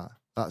shit like that.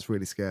 That's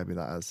really scared me.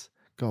 That has.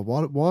 God,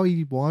 why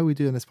are we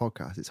doing this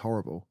podcast? It's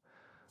horrible.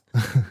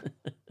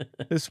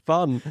 It's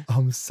fun.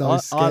 I'm so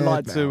scared.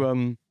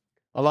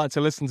 I like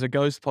to listen to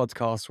ghost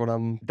podcasts when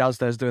I'm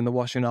downstairs doing the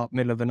washing up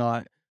middle of the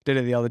night. Did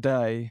it the other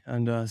day,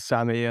 and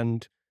Sammy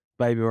and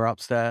Baby were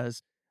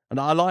upstairs, and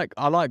I like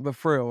the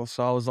thrill.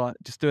 So I was like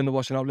just doing the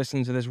washing up,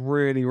 listening to this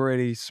really,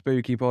 really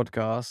spooky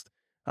podcast,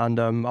 and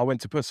I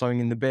went to put something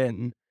in the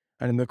bin,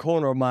 and in the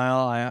corner of my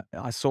eye,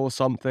 I saw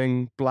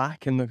something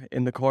black in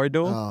the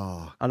corridor,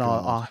 and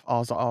I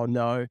was like, oh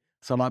no!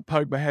 So I like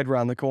poked my head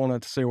around the corner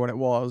to see what it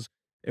was.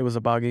 It was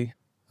a buggy.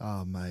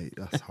 Oh mate,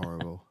 that's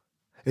horrible.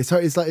 It's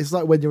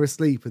like when you're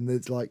asleep and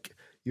there's like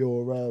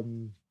your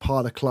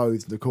pile of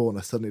clothes in the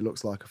corner suddenly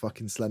looks like a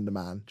fucking Slender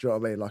Man. Do you know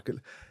what I mean? Like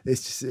it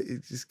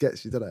just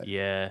gets you, doesn't it?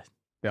 Yeah.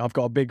 I've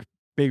got a big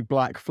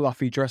black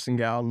fluffy dressing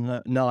gown.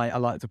 At night, I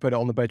like to put it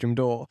on the bedroom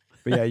door.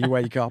 But yeah, you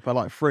wake up at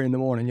like 3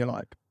 a.m, you're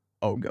like,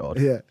 oh god.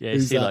 Yeah. You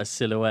see like a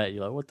silhouette.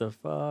 You're like, what the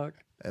fuck?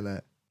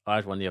 I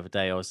had one the other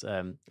day. I was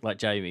like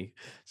Jamie,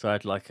 so I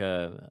had like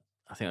I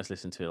think I was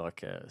listening to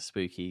like a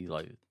spooky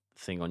like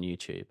thing on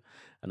YouTube,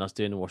 and I was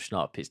doing the washing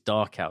up. It's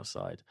dark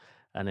outside,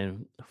 and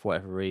then for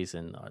whatever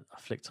reason, I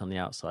flicked on the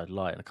outside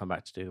light, and I come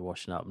back to do the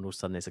washing up, and all of a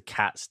sudden there's a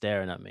cat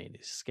staring at me, and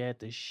it scared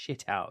the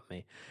shit out of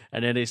me.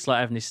 And then it's like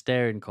having this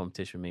staring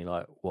competition with me,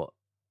 like what?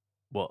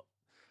 But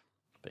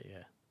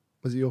yeah,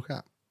 was it your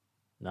cat?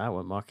 No, it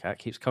wasn't my cat.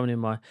 Keeps coming in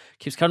my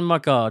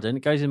garden. It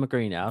goes in my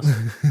greenhouse.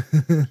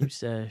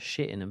 Keeps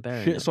shitting and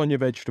burying. Shits on your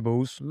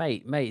vegetables,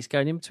 mate. It's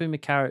going in between my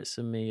carrots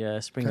and my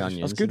spring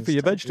onions. That's good for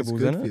your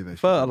vegetables, isn't it?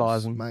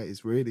 Fertilize them, mate.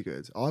 It's really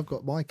good. I've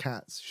got my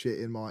cats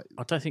shit in my.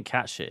 I don't think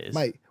cat shit is.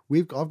 Mate,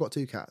 I've got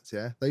 2 cats.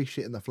 Yeah, they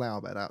shit in the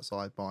flower bed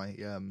outside my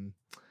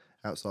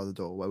outside the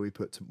door where we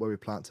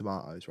plant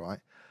tomatoes. Right,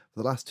 for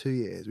the last 2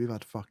 years, we've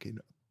had fucking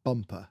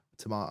bumper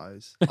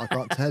tomatoes. I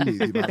can't tell you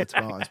the amount of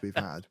tomatoes we've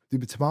had.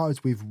 The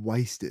tomatoes we've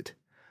wasted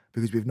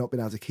because we've not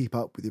been able to keep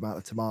up with the amount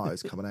of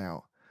tomatoes coming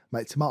out.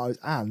 Mate, tomatoes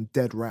and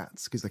dead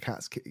rats because the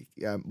cats,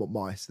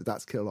 mice,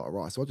 that's kill a lot of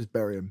rice. So I just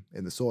bury them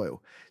in the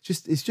soil.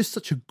 It's just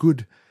such a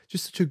good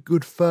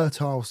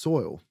fertile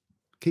soil.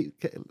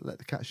 Let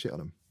the cat shit on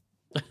them.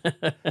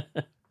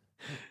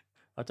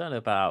 I don't know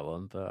about that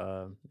one,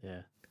 but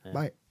yeah.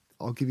 Mate,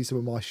 I'll give you some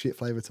of my shit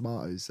flavored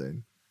tomatoes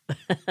soon.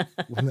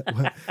 At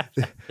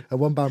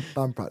one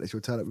band practice,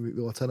 we'll turn up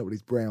with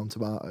these brown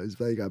tomatoes.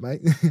 There you go,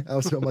 mate.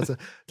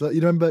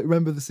 You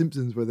remember the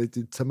Simpsons where they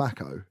did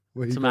Tamako?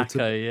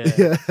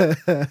 Yeah.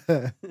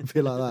 I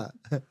feel like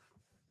that.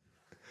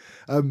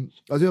 I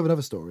do have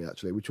another story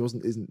actually, which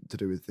isn't to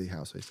do with the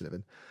house I used to live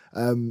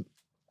in.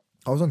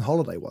 I was on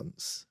holiday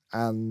once,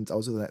 and I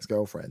was with an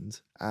ex-girlfriend,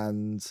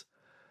 and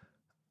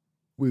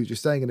we were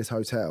just staying in this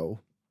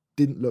hotel.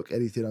 Didn't look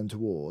anything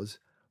untoward.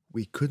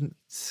 We couldn't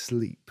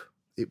sleep.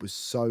 It was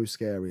so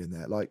scary in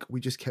there. Like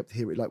we just kept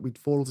hearing, like we'd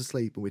fall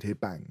asleep and we'd hear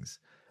bangs,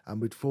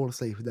 and we'd fall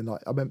asleep, and then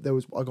like I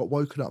got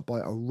woken up by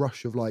a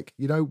rush of like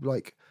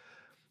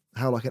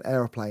how like an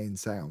airplane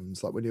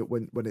sounds, like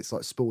when it's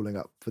like spooling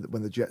up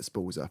when the jet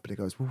spools up and it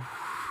goes. Whoosh,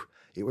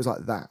 it was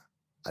like that,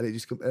 and it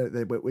just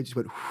we just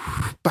went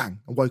whoosh, bang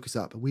and woke us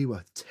up, and we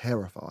were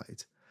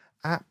terrified,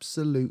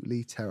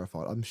 absolutely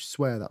terrified. I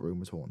swear that room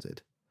was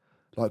haunted.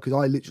 Like,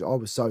 because I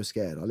was so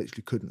scared, I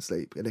literally couldn't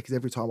sleep, because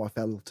every time I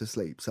fell to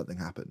sleep, something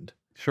happened.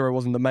 Sure, it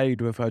wasn't the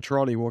maid with her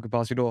trolley walking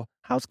past your door.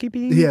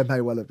 Housekeeping. Yeah, it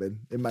may well have been.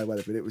 It may well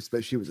have been. It was,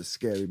 but she was a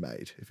scary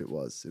maid. If it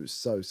was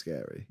so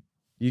scary.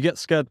 You get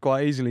scared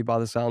quite easily by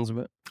the sounds of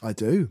it. I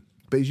do,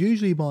 but it's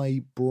usually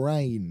my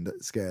brain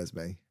that scares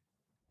me.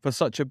 For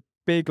such a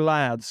big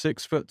lad,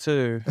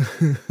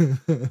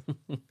 6'2".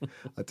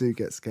 I do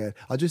get scared.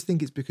 I just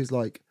think it's because,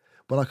 like,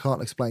 when I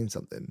can't explain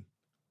something,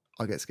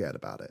 I get scared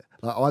about it.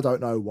 Like, I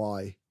don't know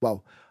why.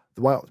 Well,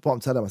 what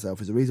I'm telling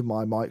myself is the reason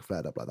my mic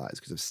flared up like that is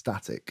because of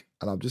static,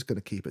 and I'm just going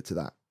to keep it to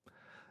that.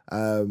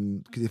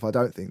 Because if I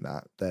don't think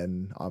that,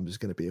 then I'm just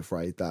going to be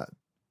afraid that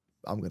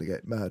I'm going to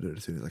get murdered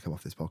as soon as I come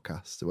off this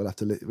podcast. So we'll have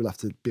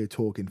to be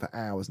talking for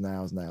hours and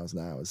hours and hours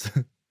and hours.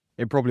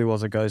 It probably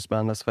was a ghost,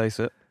 man. Let's face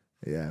it.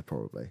 Yeah,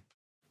 probably.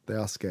 They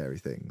are scary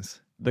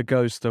things. The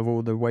ghost of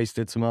all the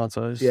wasted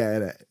tomatoes. Yeah,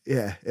 innit?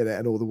 Yeah, innit?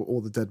 And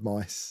all the dead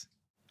mice.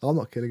 I'm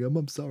not kidding them.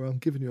 I'm sorry. I'm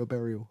giving you a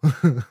burial.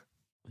 You're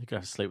going to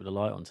have to sleep with the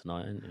light on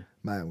tonight, aren't you?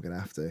 Man, I'm going to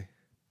have to.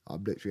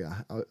 I'm literally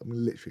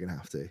going to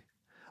have to.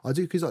 I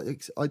do, because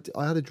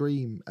I had a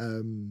dream.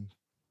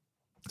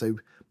 So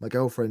my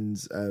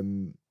girlfriend's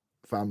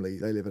family,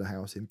 they live in a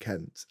house in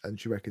Kent, and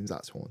she reckons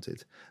that's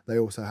haunted. They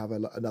also have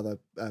another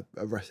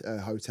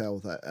hotel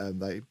that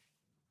they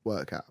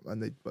work at,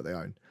 and they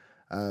own.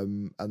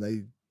 And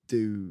they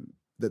do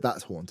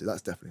that's haunted.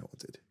 That's definitely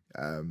haunted.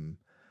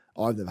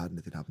 I've never had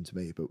anything happen to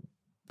me, but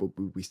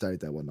we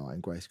stayed there one night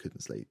and Grace couldn't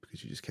sleep because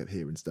she just kept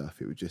hearing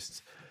stuff. It was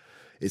just,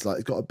 it's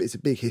a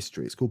big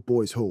history. It's called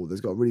Boys Hall.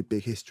 There's got a really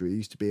big history. It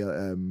used to be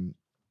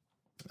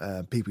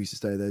people used to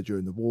stay there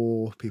during the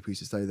war. People used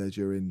to stay there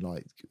during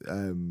like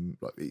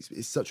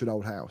it's such an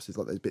old house. It's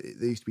like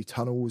there used to be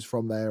tunnels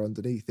from there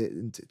underneath it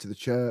into the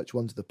church,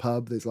 one to the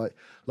pub. There's like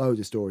loads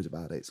of stories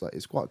about it.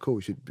 It's quite cool.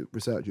 You should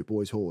research at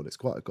Boys Hall. It's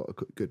got a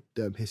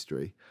good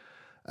history.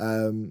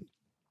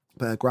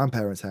 But her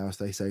grandparents' house,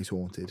 they say, is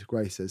haunted.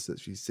 Grace says that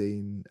she's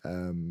seen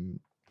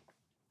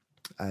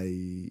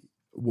a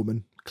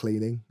woman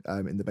cleaning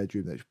in the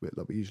bedroom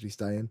that we usually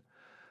stay in.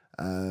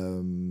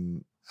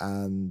 And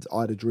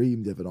I had a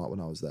dream the other night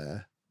when I was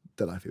there.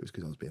 Don't know if it was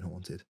because I was being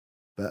haunted.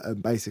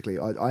 But basically,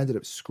 I ended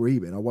up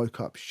screaming. I woke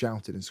up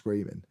shouting and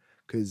screaming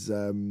because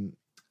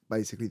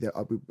basically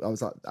I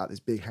was at this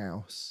big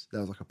house.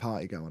 There was like a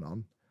party going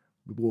on.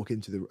 We walk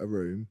into a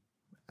room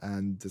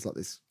and there's like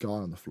this guy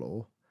on the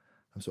floor.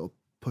 I'm sort of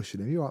pushing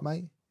him. You all right,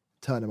 mate?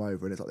 Turn him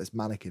over and it's like this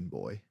mannequin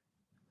boy.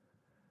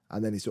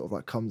 And then he sort of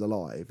like comes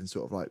alive and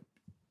sort of like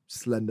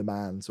Slender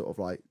Man sort of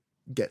like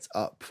gets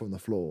up from the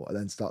floor and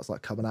then starts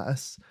like coming at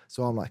us.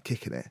 So I'm like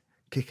kicking it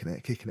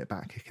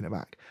back.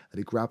 And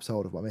he grabs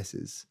hold of my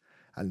missus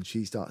and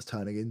she starts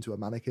turning into a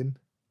mannequin.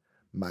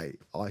 Mate,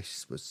 I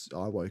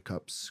woke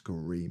up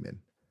screaming.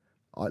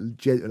 Like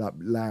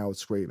loud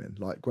screaming.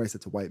 Like Grace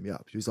had to wake me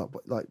up. She was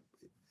like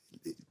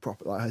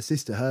proper, like her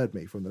sister heard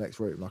me from the next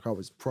room. Like I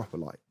was proper,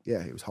 like,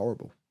 yeah, it was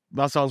horrible.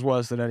 That sounds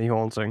worse than any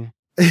haunting.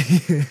 I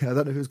don't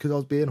know if it was because I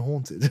was being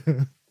haunted.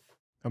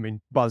 I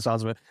mean, by the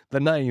sounds of it, the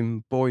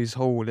name Boys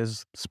Hall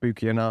is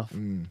spooky enough.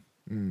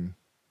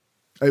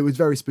 It was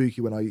very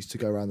spooky when I used to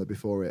go around there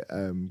before it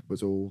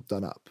was all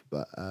done up,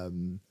 but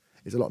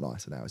it's a lot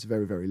nicer now. It's a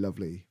very, very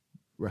lovely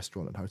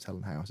restaurant and hotel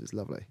and house. It's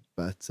lovely,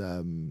 but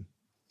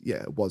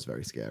yeah, it was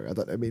very scary.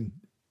 I mean,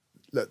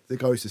 look, the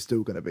ghost is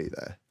still going to be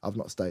there. I've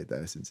not stayed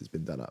there since it's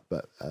been done up,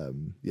 but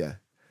yeah,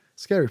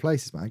 scary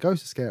places, man.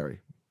 Ghosts are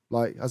scary.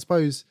 Like, I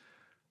suppose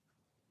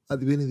at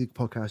the beginning of the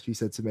podcast, you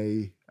said to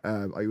me,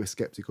 are you a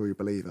skeptic or a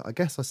believer? I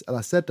guess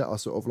I said that I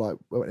sort of like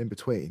went in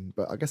between,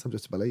 but I guess I'm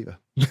just a believer.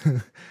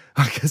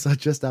 I guess I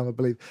just am a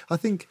believer. I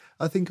think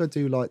I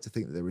do like to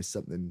think that there is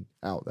something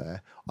out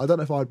there. I don't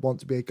know if I'd want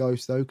to be a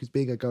ghost though, because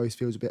being a ghost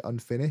feels a bit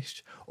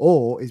unfinished.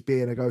 Or is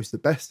being a ghost the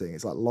best thing?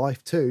 It's like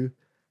life too.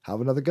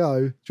 Have another go.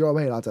 Do you know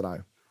what I mean? I don't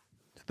know.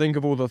 Think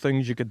of all the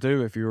things you could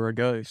do if you were a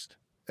ghost.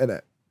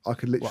 Innit? I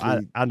could literally...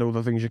 Well, and all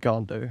the things you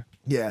can't do.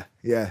 Yeah.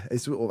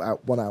 It's sort of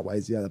one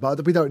outweighs the other.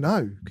 But we don't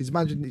know. Because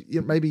imagine,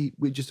 maybe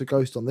we're just a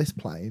ghost on this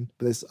plane,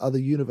 but there's other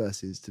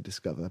universes to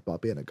discover by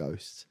being a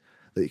ghost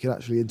that you can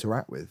actually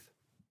interact with.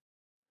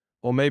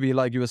 Or maybe,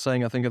 like you were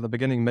saying, I think at the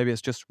beginning, maybe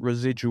it's just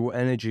residual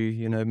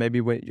energy. Maybe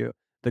when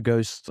the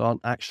ghosts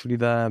aren't actually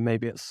there.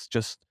 Maybe it's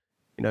just,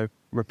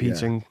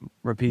 repeating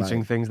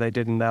things they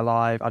did in their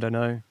life. I don't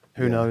know.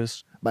 Who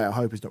knows? Mate, I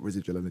hope it's not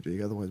residual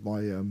energy. Otherwise,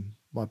 my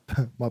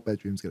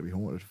bedroom's going to be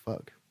haunted.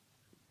 Fuck.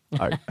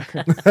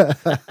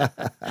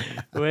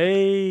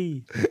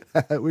 Wee.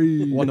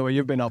 Wonder what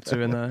you've been up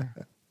to in there.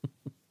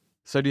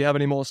 So do you have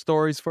any more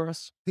stories for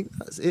us? I think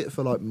that's it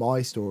for like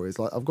my stories.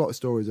 Like I've got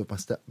stories of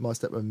my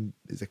stepmom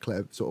is a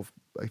sort of,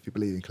 if you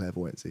believe in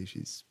clairvoyancy,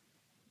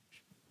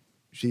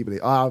 she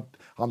believes.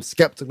 I'm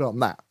skeptical on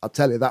that. I'll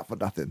tell you that for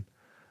nothing.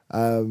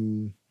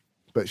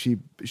 but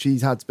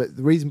she's had. But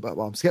the reason,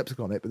 well, I'm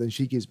skeptical on it. But then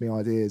she gives me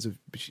ideas of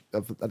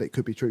that it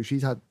could be true.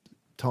 She's had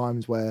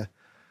times where.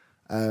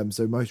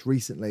 So most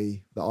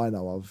recently that I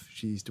know of,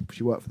 she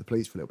worked for the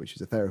police for a little bit.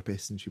 She's a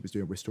therapist and she was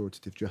doing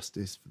restorative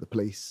justice for the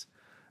police.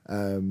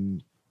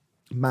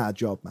 Mad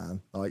job,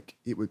 man. Like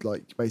it would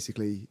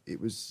basically it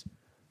was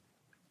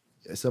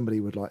somebody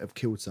would have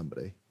killed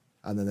somebody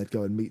and then they'd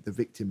go and meet the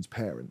victim's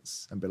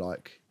parents and be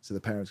like, so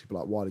the parents could be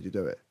like, why did you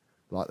do it?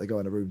 Like they go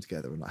in a room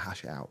together and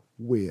hash it out.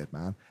 Weird,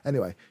 man.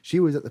 Anyway, she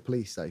was at the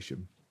police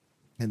station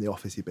in the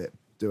officey bit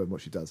doing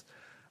what she does.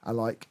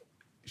 And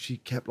she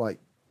kept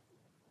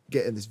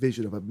getting this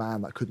vision of a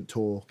man that couldn't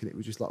talk, and it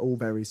was just all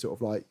very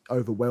sort of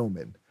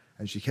overwhelming.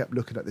 And she kept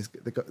looking at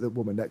the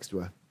woman next to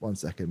her. 1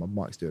 second, my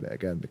mic's doing it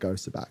again. The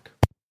ghosts are back.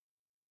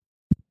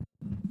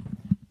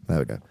 There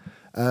we go.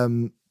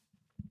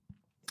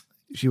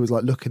 She was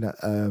looking at.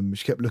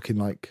 She kept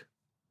looking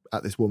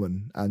at this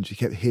woman, and she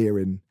kept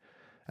hearing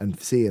and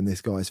seeing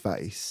this guy's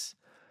face.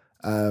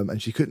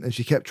 And she couldn't. And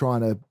she kept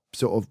trying to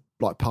sort of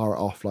power it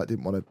off.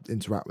 Didn't want to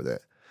interact with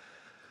it.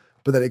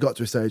 But then it got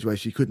to a stage where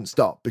she couldn't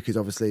stop because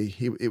obviously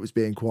it was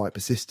being quite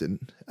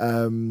persistent.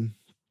 And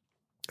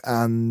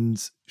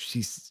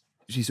she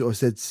sort of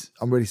said,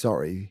 "I'm really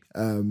sorry.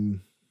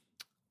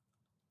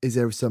 Is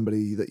there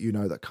somebody that you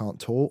know that can't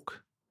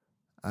talk?"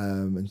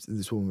 And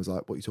this woman was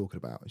like, "What are you talking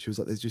about?" And she was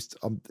like, "There's just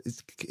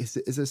is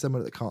there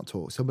someone that can't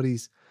talk?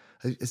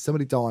 Has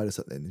somebody died or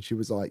something?" And she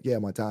was like, "Yeah,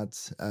 my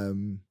dad's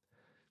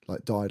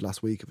died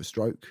last week of a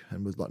stroke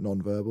and was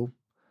non-verbal,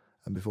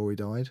 and before he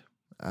died."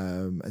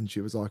 And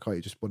she was like, "Oh, you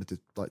just wanted to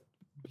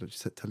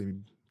just tell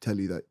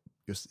you that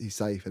he's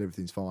safe and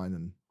everything's fine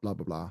and blah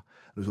blah blah."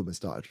 And this woman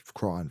started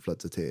crying,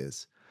 floods of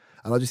tears,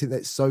 and I just think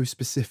that's so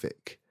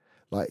specific.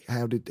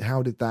 How did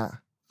that?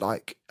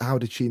 How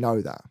did she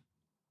know that?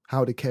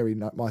 How did Kerry,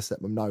 my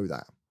stepmom, know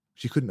that?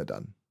 She couldn't have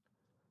done.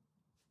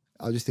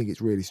 I just think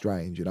it's really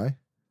strange, you know.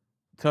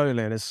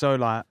 Totally, and it's so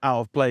out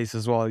of place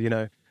as well. You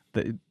know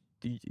that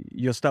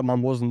your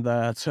stepmom wasn't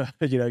there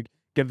to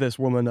give this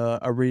woman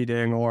a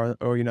reading or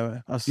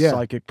a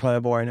psychic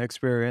clairvoyant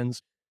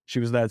experience. She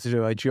was there to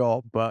do her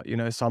job, but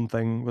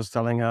something was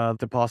telling her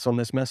to pass on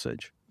this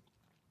message.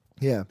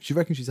 Yeah, she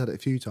reckons she's had it a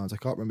few times. I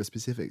can't remember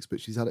specifics, but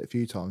she's had it a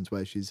few times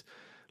where she's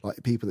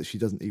people that she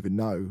doesn't even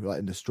know,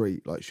 in the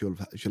street. She'll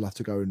have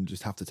to go and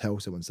just have to tell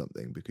someone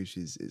something because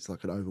it's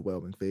an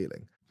overwhelming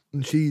feeling.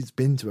 And she's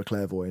been to a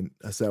clairvoyant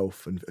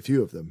herself, and a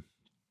few of them,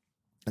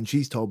 and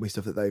she's told me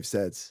stuff that they've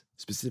said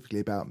specifically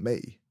about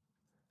me.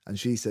 And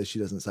she says she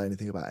doesn't say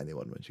anything about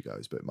anyone when she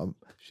goes, but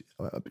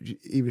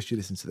even if she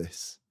listens to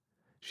this,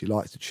 she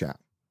likes to chat.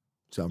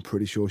 So I'm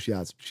pretty sure she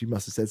has. She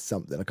must have said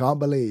something. I can't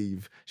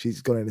believe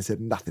she's gone in and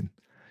said nothing.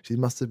 She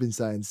must have been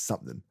saying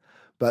something.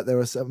 But there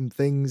are some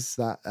things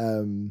that,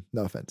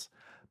 no offense,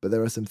 but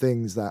there are some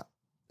things that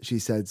she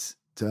said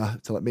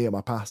to me in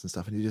my past and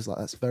stuff. And you're just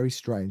that's very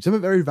strange. Some of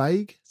it very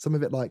vague. Some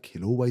of it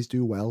he'll always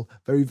do well.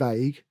 Very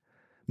vague,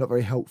 not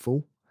very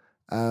helpful.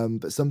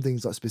 But some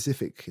things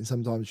specific, and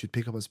sometimes you'd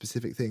pick up on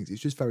specific things.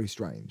 It's just very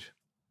strange.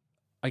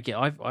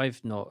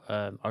 I've not.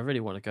 I really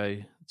want to go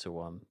to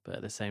one, but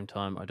at the same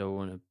time, I don't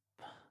want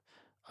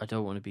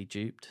to be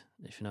duped.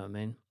 If you know what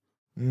I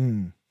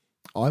mean.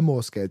 I'm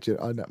more scared.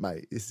 I know,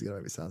 mate. This is gonna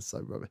make me sound so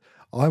rubbish.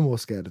 I'm more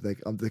scared they're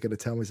going to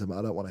tell me something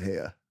I don't want to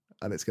hear,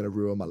 and it's going to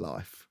ruin my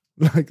life.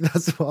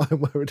 That's what I'm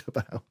worried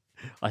about.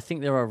 I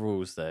think there are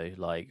rules though.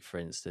 For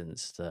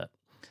instance, that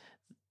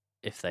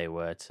if they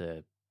were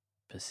to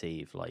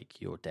perceive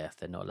your death,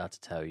 they're not allowed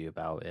to tell you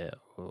about it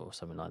or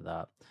something like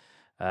that.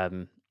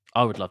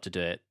 I would love to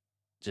do it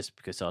just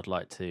because I'd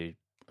like to.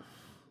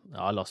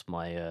 I lost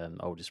my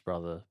oldest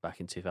brother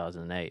back in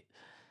 2008,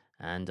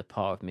 and a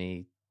part of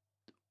me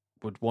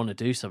would want to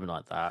do something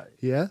like that.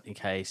 Yeah. In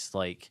case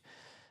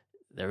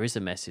there is a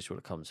message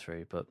that comes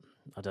through, but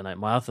I don't know.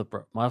 My other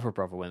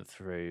brother went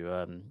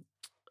through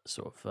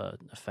sort of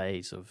a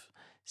phase of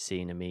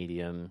seeing a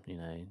medium,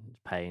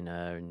 paying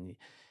her, and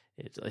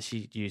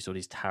she used all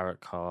these tarot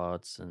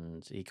cards,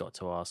 and he got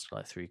to ask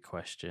 3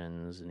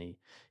 questions, and he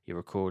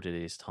recorded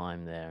his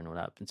time there and all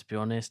that. And to be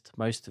honest,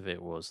 most of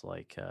it was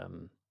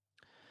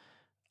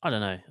I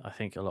don't know. I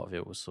think a lot of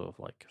it was sort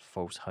of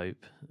false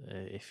hope,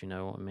 if you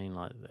know what I mean.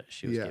 That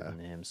she was giving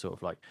him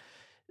sort of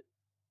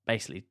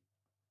basically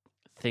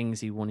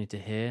things he wanted to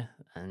hear,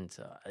 and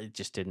it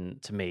just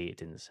didn't. To me, it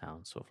didn't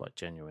sound sort of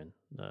genuine.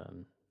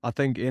 I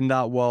think in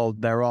that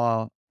world there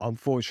are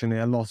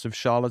unfortunately a lot of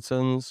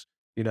charlatans.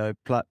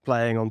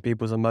 Playing on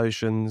people's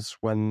emotions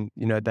when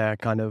they're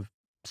kind of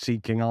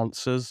seeking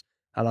answers.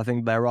 And I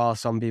think there are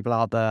some people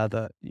out there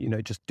that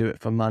just do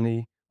it for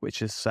money,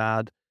 which is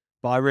sad.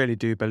 But I really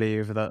do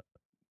believe that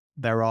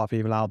there are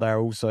people out there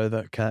also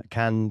that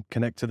can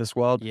connect to this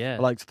world. Yeah. I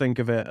like to think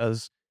of it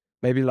as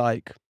maybe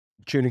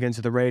tuning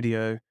into the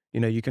radio.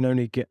 You can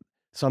only get,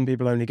 some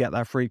people only get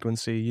that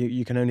frequency.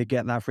 You can only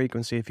get that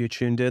frequency if you're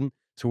tuned in.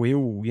 So we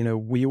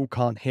all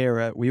can't hear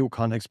it. We all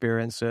can't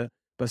experience it.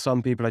 But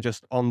some people are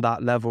just on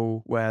that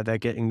level where they're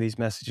getting these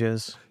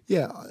messages.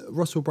 Yeah.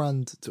 Russell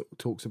Brand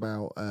talks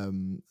about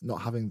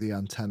not having the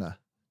antenna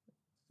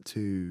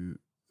to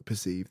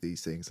perceive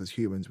these things. As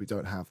humans, we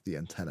don't have the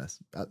antenna.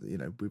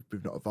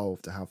 We've not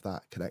evolved to have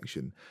that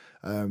connection.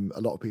 A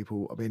lot of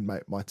people, I mean,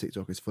 my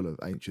TikTok is full of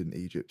ancient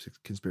Egypt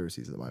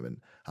conspiracies at the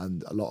moment,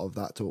 and a lot of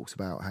that talks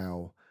about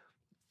how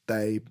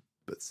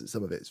but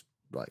some of it's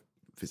like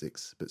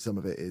physics, but some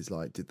of it is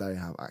like, did they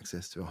have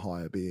access to a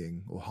higher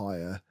being or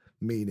higher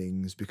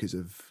meanings because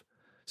of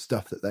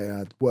stuff that they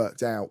had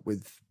worked out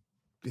with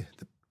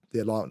the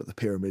alignment of the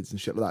pyramids and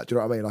shit like that? Do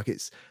you know what I mean? Like,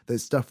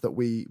 there's stuff that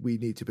we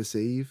need to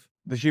perceive.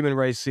 The human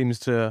race seems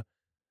to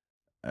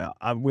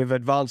we've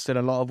advanced in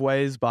a lot of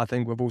ways, but I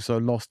think we've also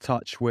lost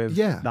touch with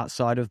that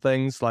side of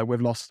things. Like,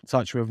 we've lost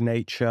touch with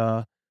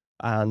nature,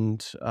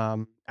 and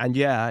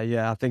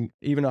I think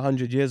even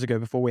 100 years ago,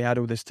 before we had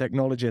all this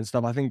technology and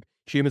stuff, I think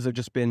humans have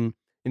just been,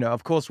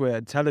 of course we're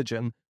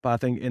intelligent, but I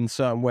think in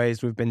certain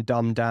ways we've been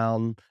dumbed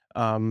down,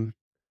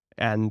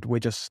 and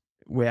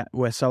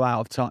we're so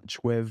out of touch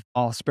with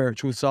our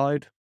spiritual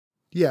side.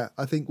 Yeah,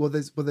 I think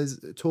there's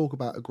talk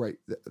about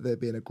there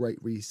being a great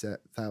reset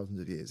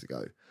thousands of years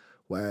ago,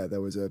 where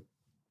there was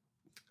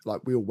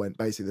we all went,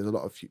 basically there's a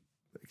lot of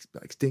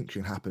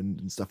extinction happened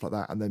and stuff like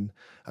that, and then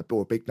a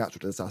big natural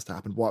disaster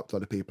happened, wiped a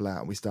lot of people out,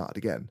 and we started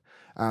again.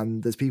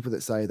 And there's people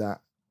that say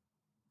that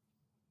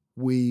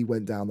we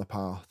went down the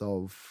path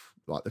of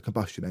like the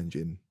combustion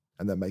engine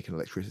and then making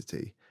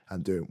electricity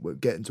and we're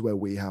getting to where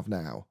we have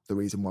now, the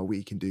reason why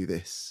we can do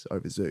this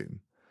over Zoom.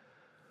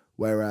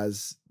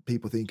 Whereas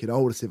people think in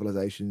older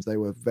civilizations, they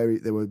were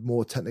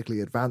more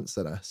technically advanced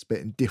than us, but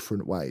in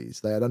different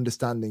ways. They had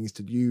understandings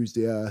to use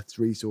the Earth's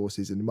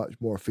resources in much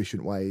more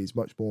efficient ways,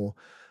 much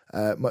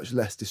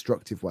less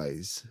destructive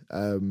ways.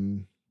 But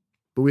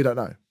we don't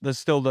know. There's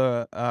still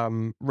the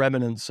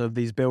remnants of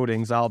these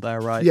buildings out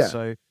there, right? Yeah.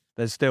 So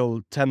there's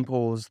still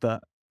temples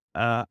that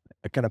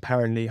can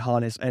apparently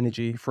harness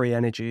energy, free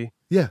energy.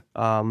 Yeah.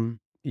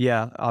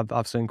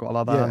 I've seen quite a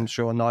lot of that. Yeah. I'm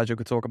sure Nigel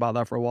could talk about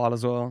that for a while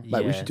as well.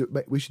 Mate,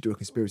 we should do a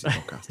conspiracy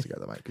podcast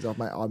together, mate. Because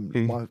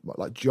I'm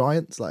like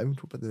giants, like even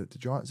talk about the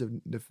giants of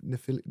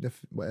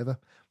whatever,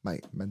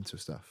 mate. Mental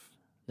stuff.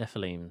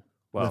 Nephilim.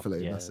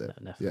 Nephilim. That's it.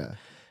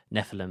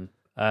 Nephilim.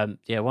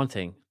 One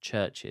thing.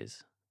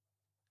 Churches.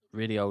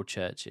 Really old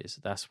churches.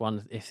 That's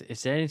one. If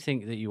it's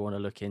anything that you want to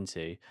look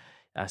into,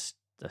 that's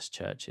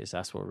churches.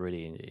 That's what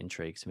really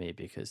intrigues me,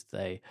 because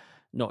they,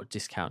 not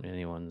discounting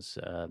anyone's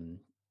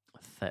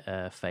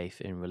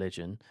faith in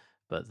religion,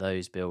 but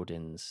those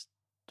buildings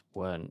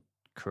weren't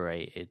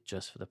created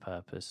just for the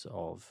purpose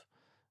of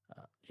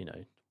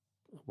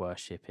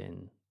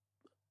worshipping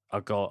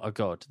a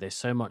god. There's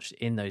so much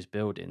in those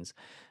buildings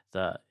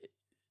that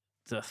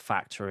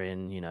factor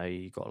in,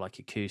 you got like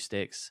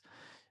acoustics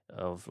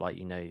of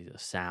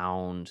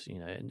sound,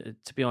 and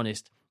to be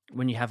honest,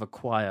 when you have a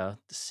choir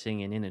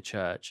singing in a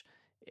church,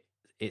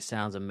 it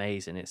sounds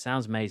amazing. It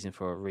sounds amazing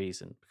for a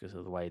reason, because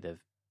of the way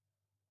they've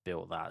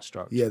built that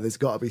structure. Yeah, there's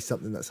got to be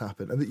something that's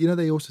happened. And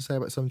they also say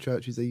about some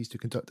churches they used to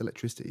conduct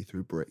electricity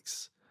through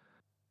bricks.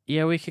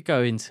 Yeah, we could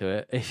go into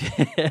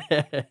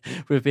it.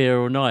 We'd be here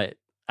all night.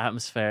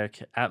 Atmospheric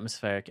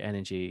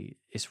energy.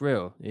 It's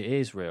real. It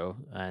is real.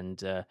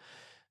 And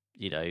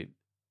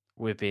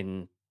we've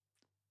been,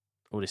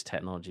 all this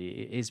technology,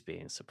 it is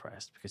being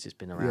suppressed because it's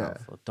been around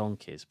for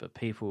donkeys. But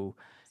people,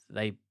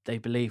 they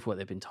believe what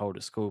they've been told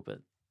at school, but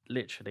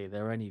literally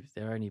they're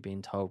only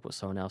being told what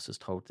someone else has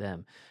told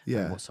them,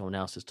 and what someone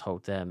else has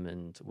told them,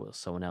 and what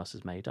someone else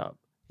has made up.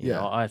 You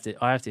know, I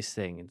have this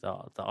thing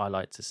that I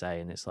like to say,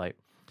 and it's like,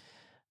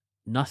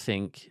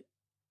 nothing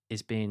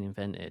is being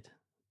invented;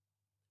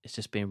 it's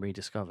just being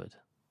rediscovered.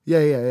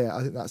 Yeah.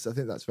 I think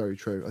that's very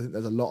true. I think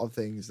there's a lot of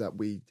things that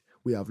we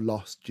have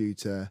lost due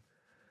to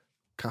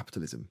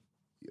capitalism,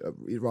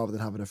 rather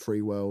than having a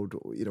free world,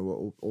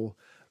 or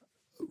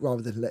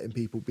rather than letting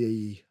people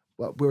be.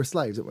 Well, we're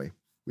slaves, aren't we?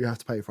 We have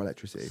to pay for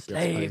electricity.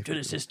 Slave to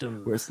the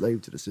system. We're a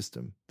slave to the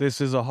system. This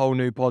is a whole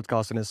new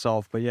podcast in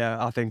itself, but yeah,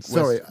 I think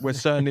we're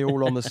certainly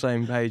all on the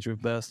same page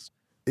with this.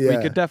 Yeah.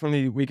 We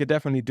could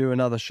definitely do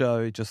another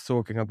show just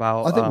talking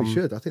about. I think we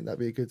should. I think that'd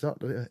be a good start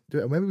to do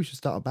it. And maybe we should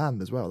start a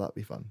band as well. That'd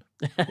be fun.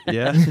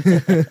 Yeah.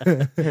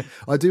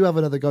 I do have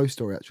another ghost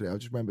story actually. I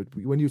just remembered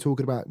when you were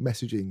talking about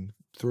messaging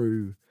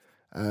through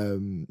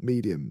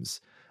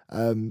mediums.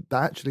 That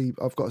actually,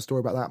 I've got a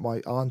story about that. My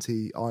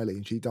auntie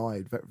Eileen, she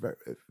died very, very,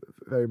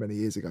 very many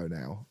years ago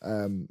now,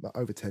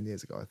 over 10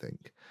 years ago, I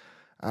think.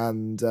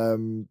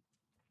 And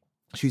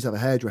she used to have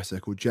a hairdresser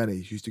called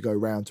Jenny. She used to go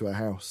round to her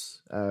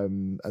house,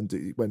 and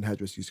when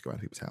hairdressers used to go around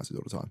to people's houses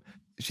all the time.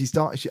 She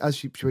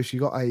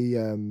got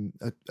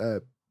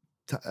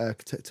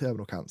a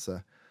terminal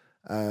cancer,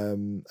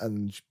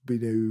 and we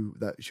knew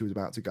that she was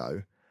about to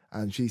go.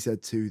 And she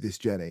said to this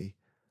Jenny,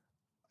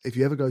 "If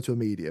you ever go to a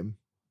medium,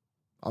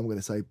 I'm going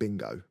to say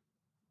bingo,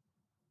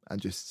 and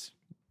just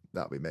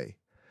that'll be me."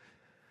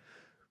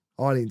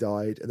 Eileen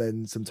died, and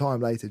then some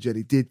time later,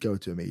 Jenny did go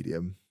to a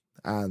medium,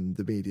 and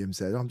the medium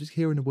said, "I'm just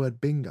hearing the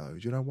word bingo. Do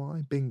you know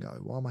why?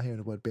 Bingo. Why am I hearing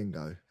the word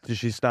bingo?" Did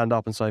she stand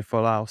up and say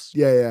full house?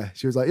 Yeah.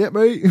 She was like, "Yeah,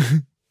 mate."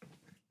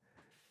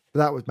 But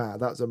that was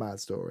mad. That was a mad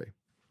story.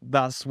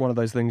 That's one of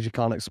those things you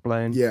can't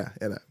explain. Yeah,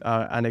 innit?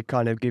 And it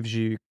kind of gives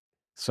you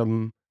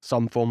some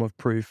form of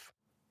proof.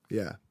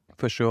 Yeah.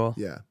 For sure.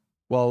 Yeah.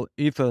 Well,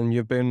 Ethan,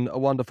 you've been a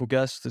wonderful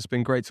guest. It's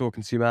been great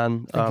talking to you,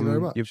 man. Thank you very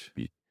much.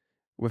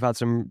 We've had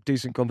some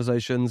decent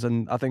conversations,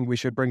 and I think we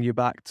should bring you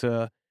back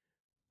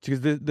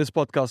because this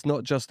podcast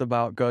not just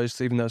about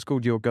ghosts, even though it's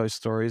called Your Ghost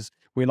Stories.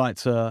 We like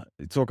to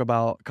talk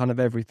about kind of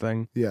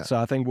everything. Yeah. So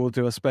I think we'll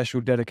do a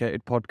special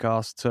dedicated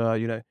podcast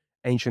to,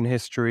 ancient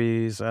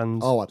histories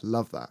and I'd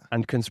love that.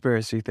 And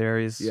conspiracy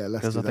theories. Yeah,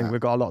 let's do because I think that. we've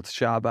got a lot to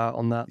chat about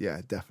on that.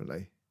 Yeah,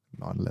 definitely.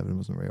 9/11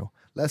 wasn't real.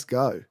 Let's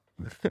go.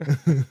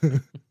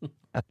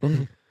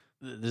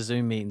 The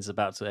Zoom meeting's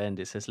about to end.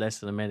 It says less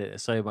than a minute.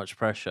 There's so much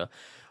pressure.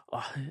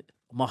 Oh,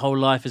 my whole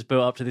life has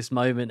built up to this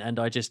moment, and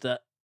I just...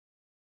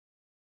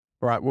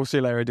 Right, we'll see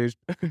you later, dude.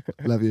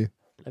 Love you.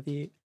 Love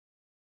you.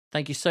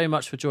 Thank you so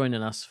much for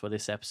joining us for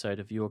this episode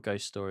of Your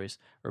Ghost Stories.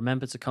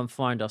 Remember to come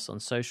find us on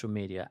social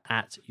media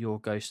at Your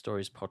Ghost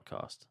Stories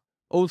Podcast.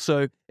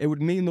 Also, it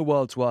would mean the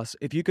world to us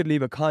if you could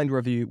leave a kind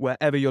review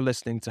wherever you're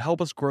listening to help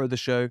us grow the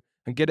show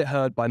and get it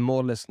heard by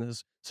more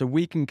listeners so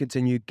we can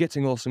continue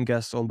getting awesome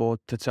guests on board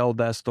to tell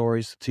their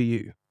stories to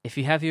you. If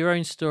you have your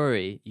own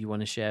story you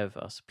want to share with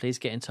us, please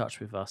get in touch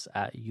with us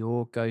at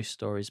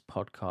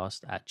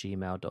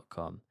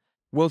yourghoststoriespodcast@gmail.com.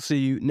 We'll see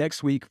you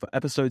next week for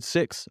episode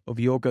 6 of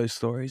Your Ghost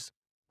Stories.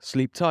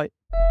 Sleep tight.